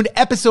 Stay tuned.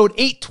 Episode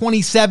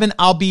 827.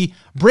 I'll be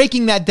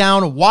breaking that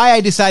down, why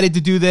I decided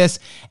to do this,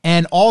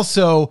 and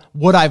also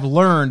what I've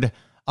learned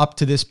up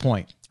to this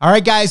point. All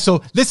right, guys.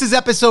 So this is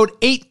episode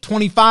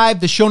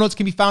 825. The show notes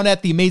can be found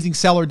at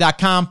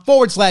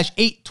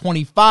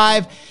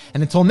theamazingseller.com/825.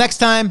 And until next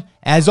time,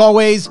 as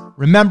always,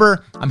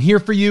 remember, I'm here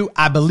for you.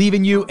 I believe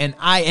in you, and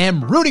I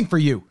am rooting for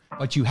you.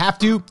 But you have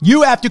to,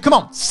 come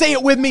on, say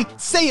it with me,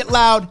 say it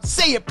loud,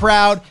 say it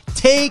proud,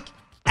 take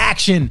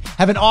action.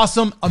 Have an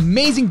awesome,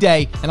 amazing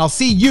day, and I'll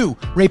see you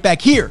right back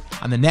here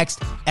on the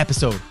next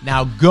episode.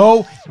 Now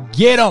go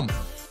get 'em.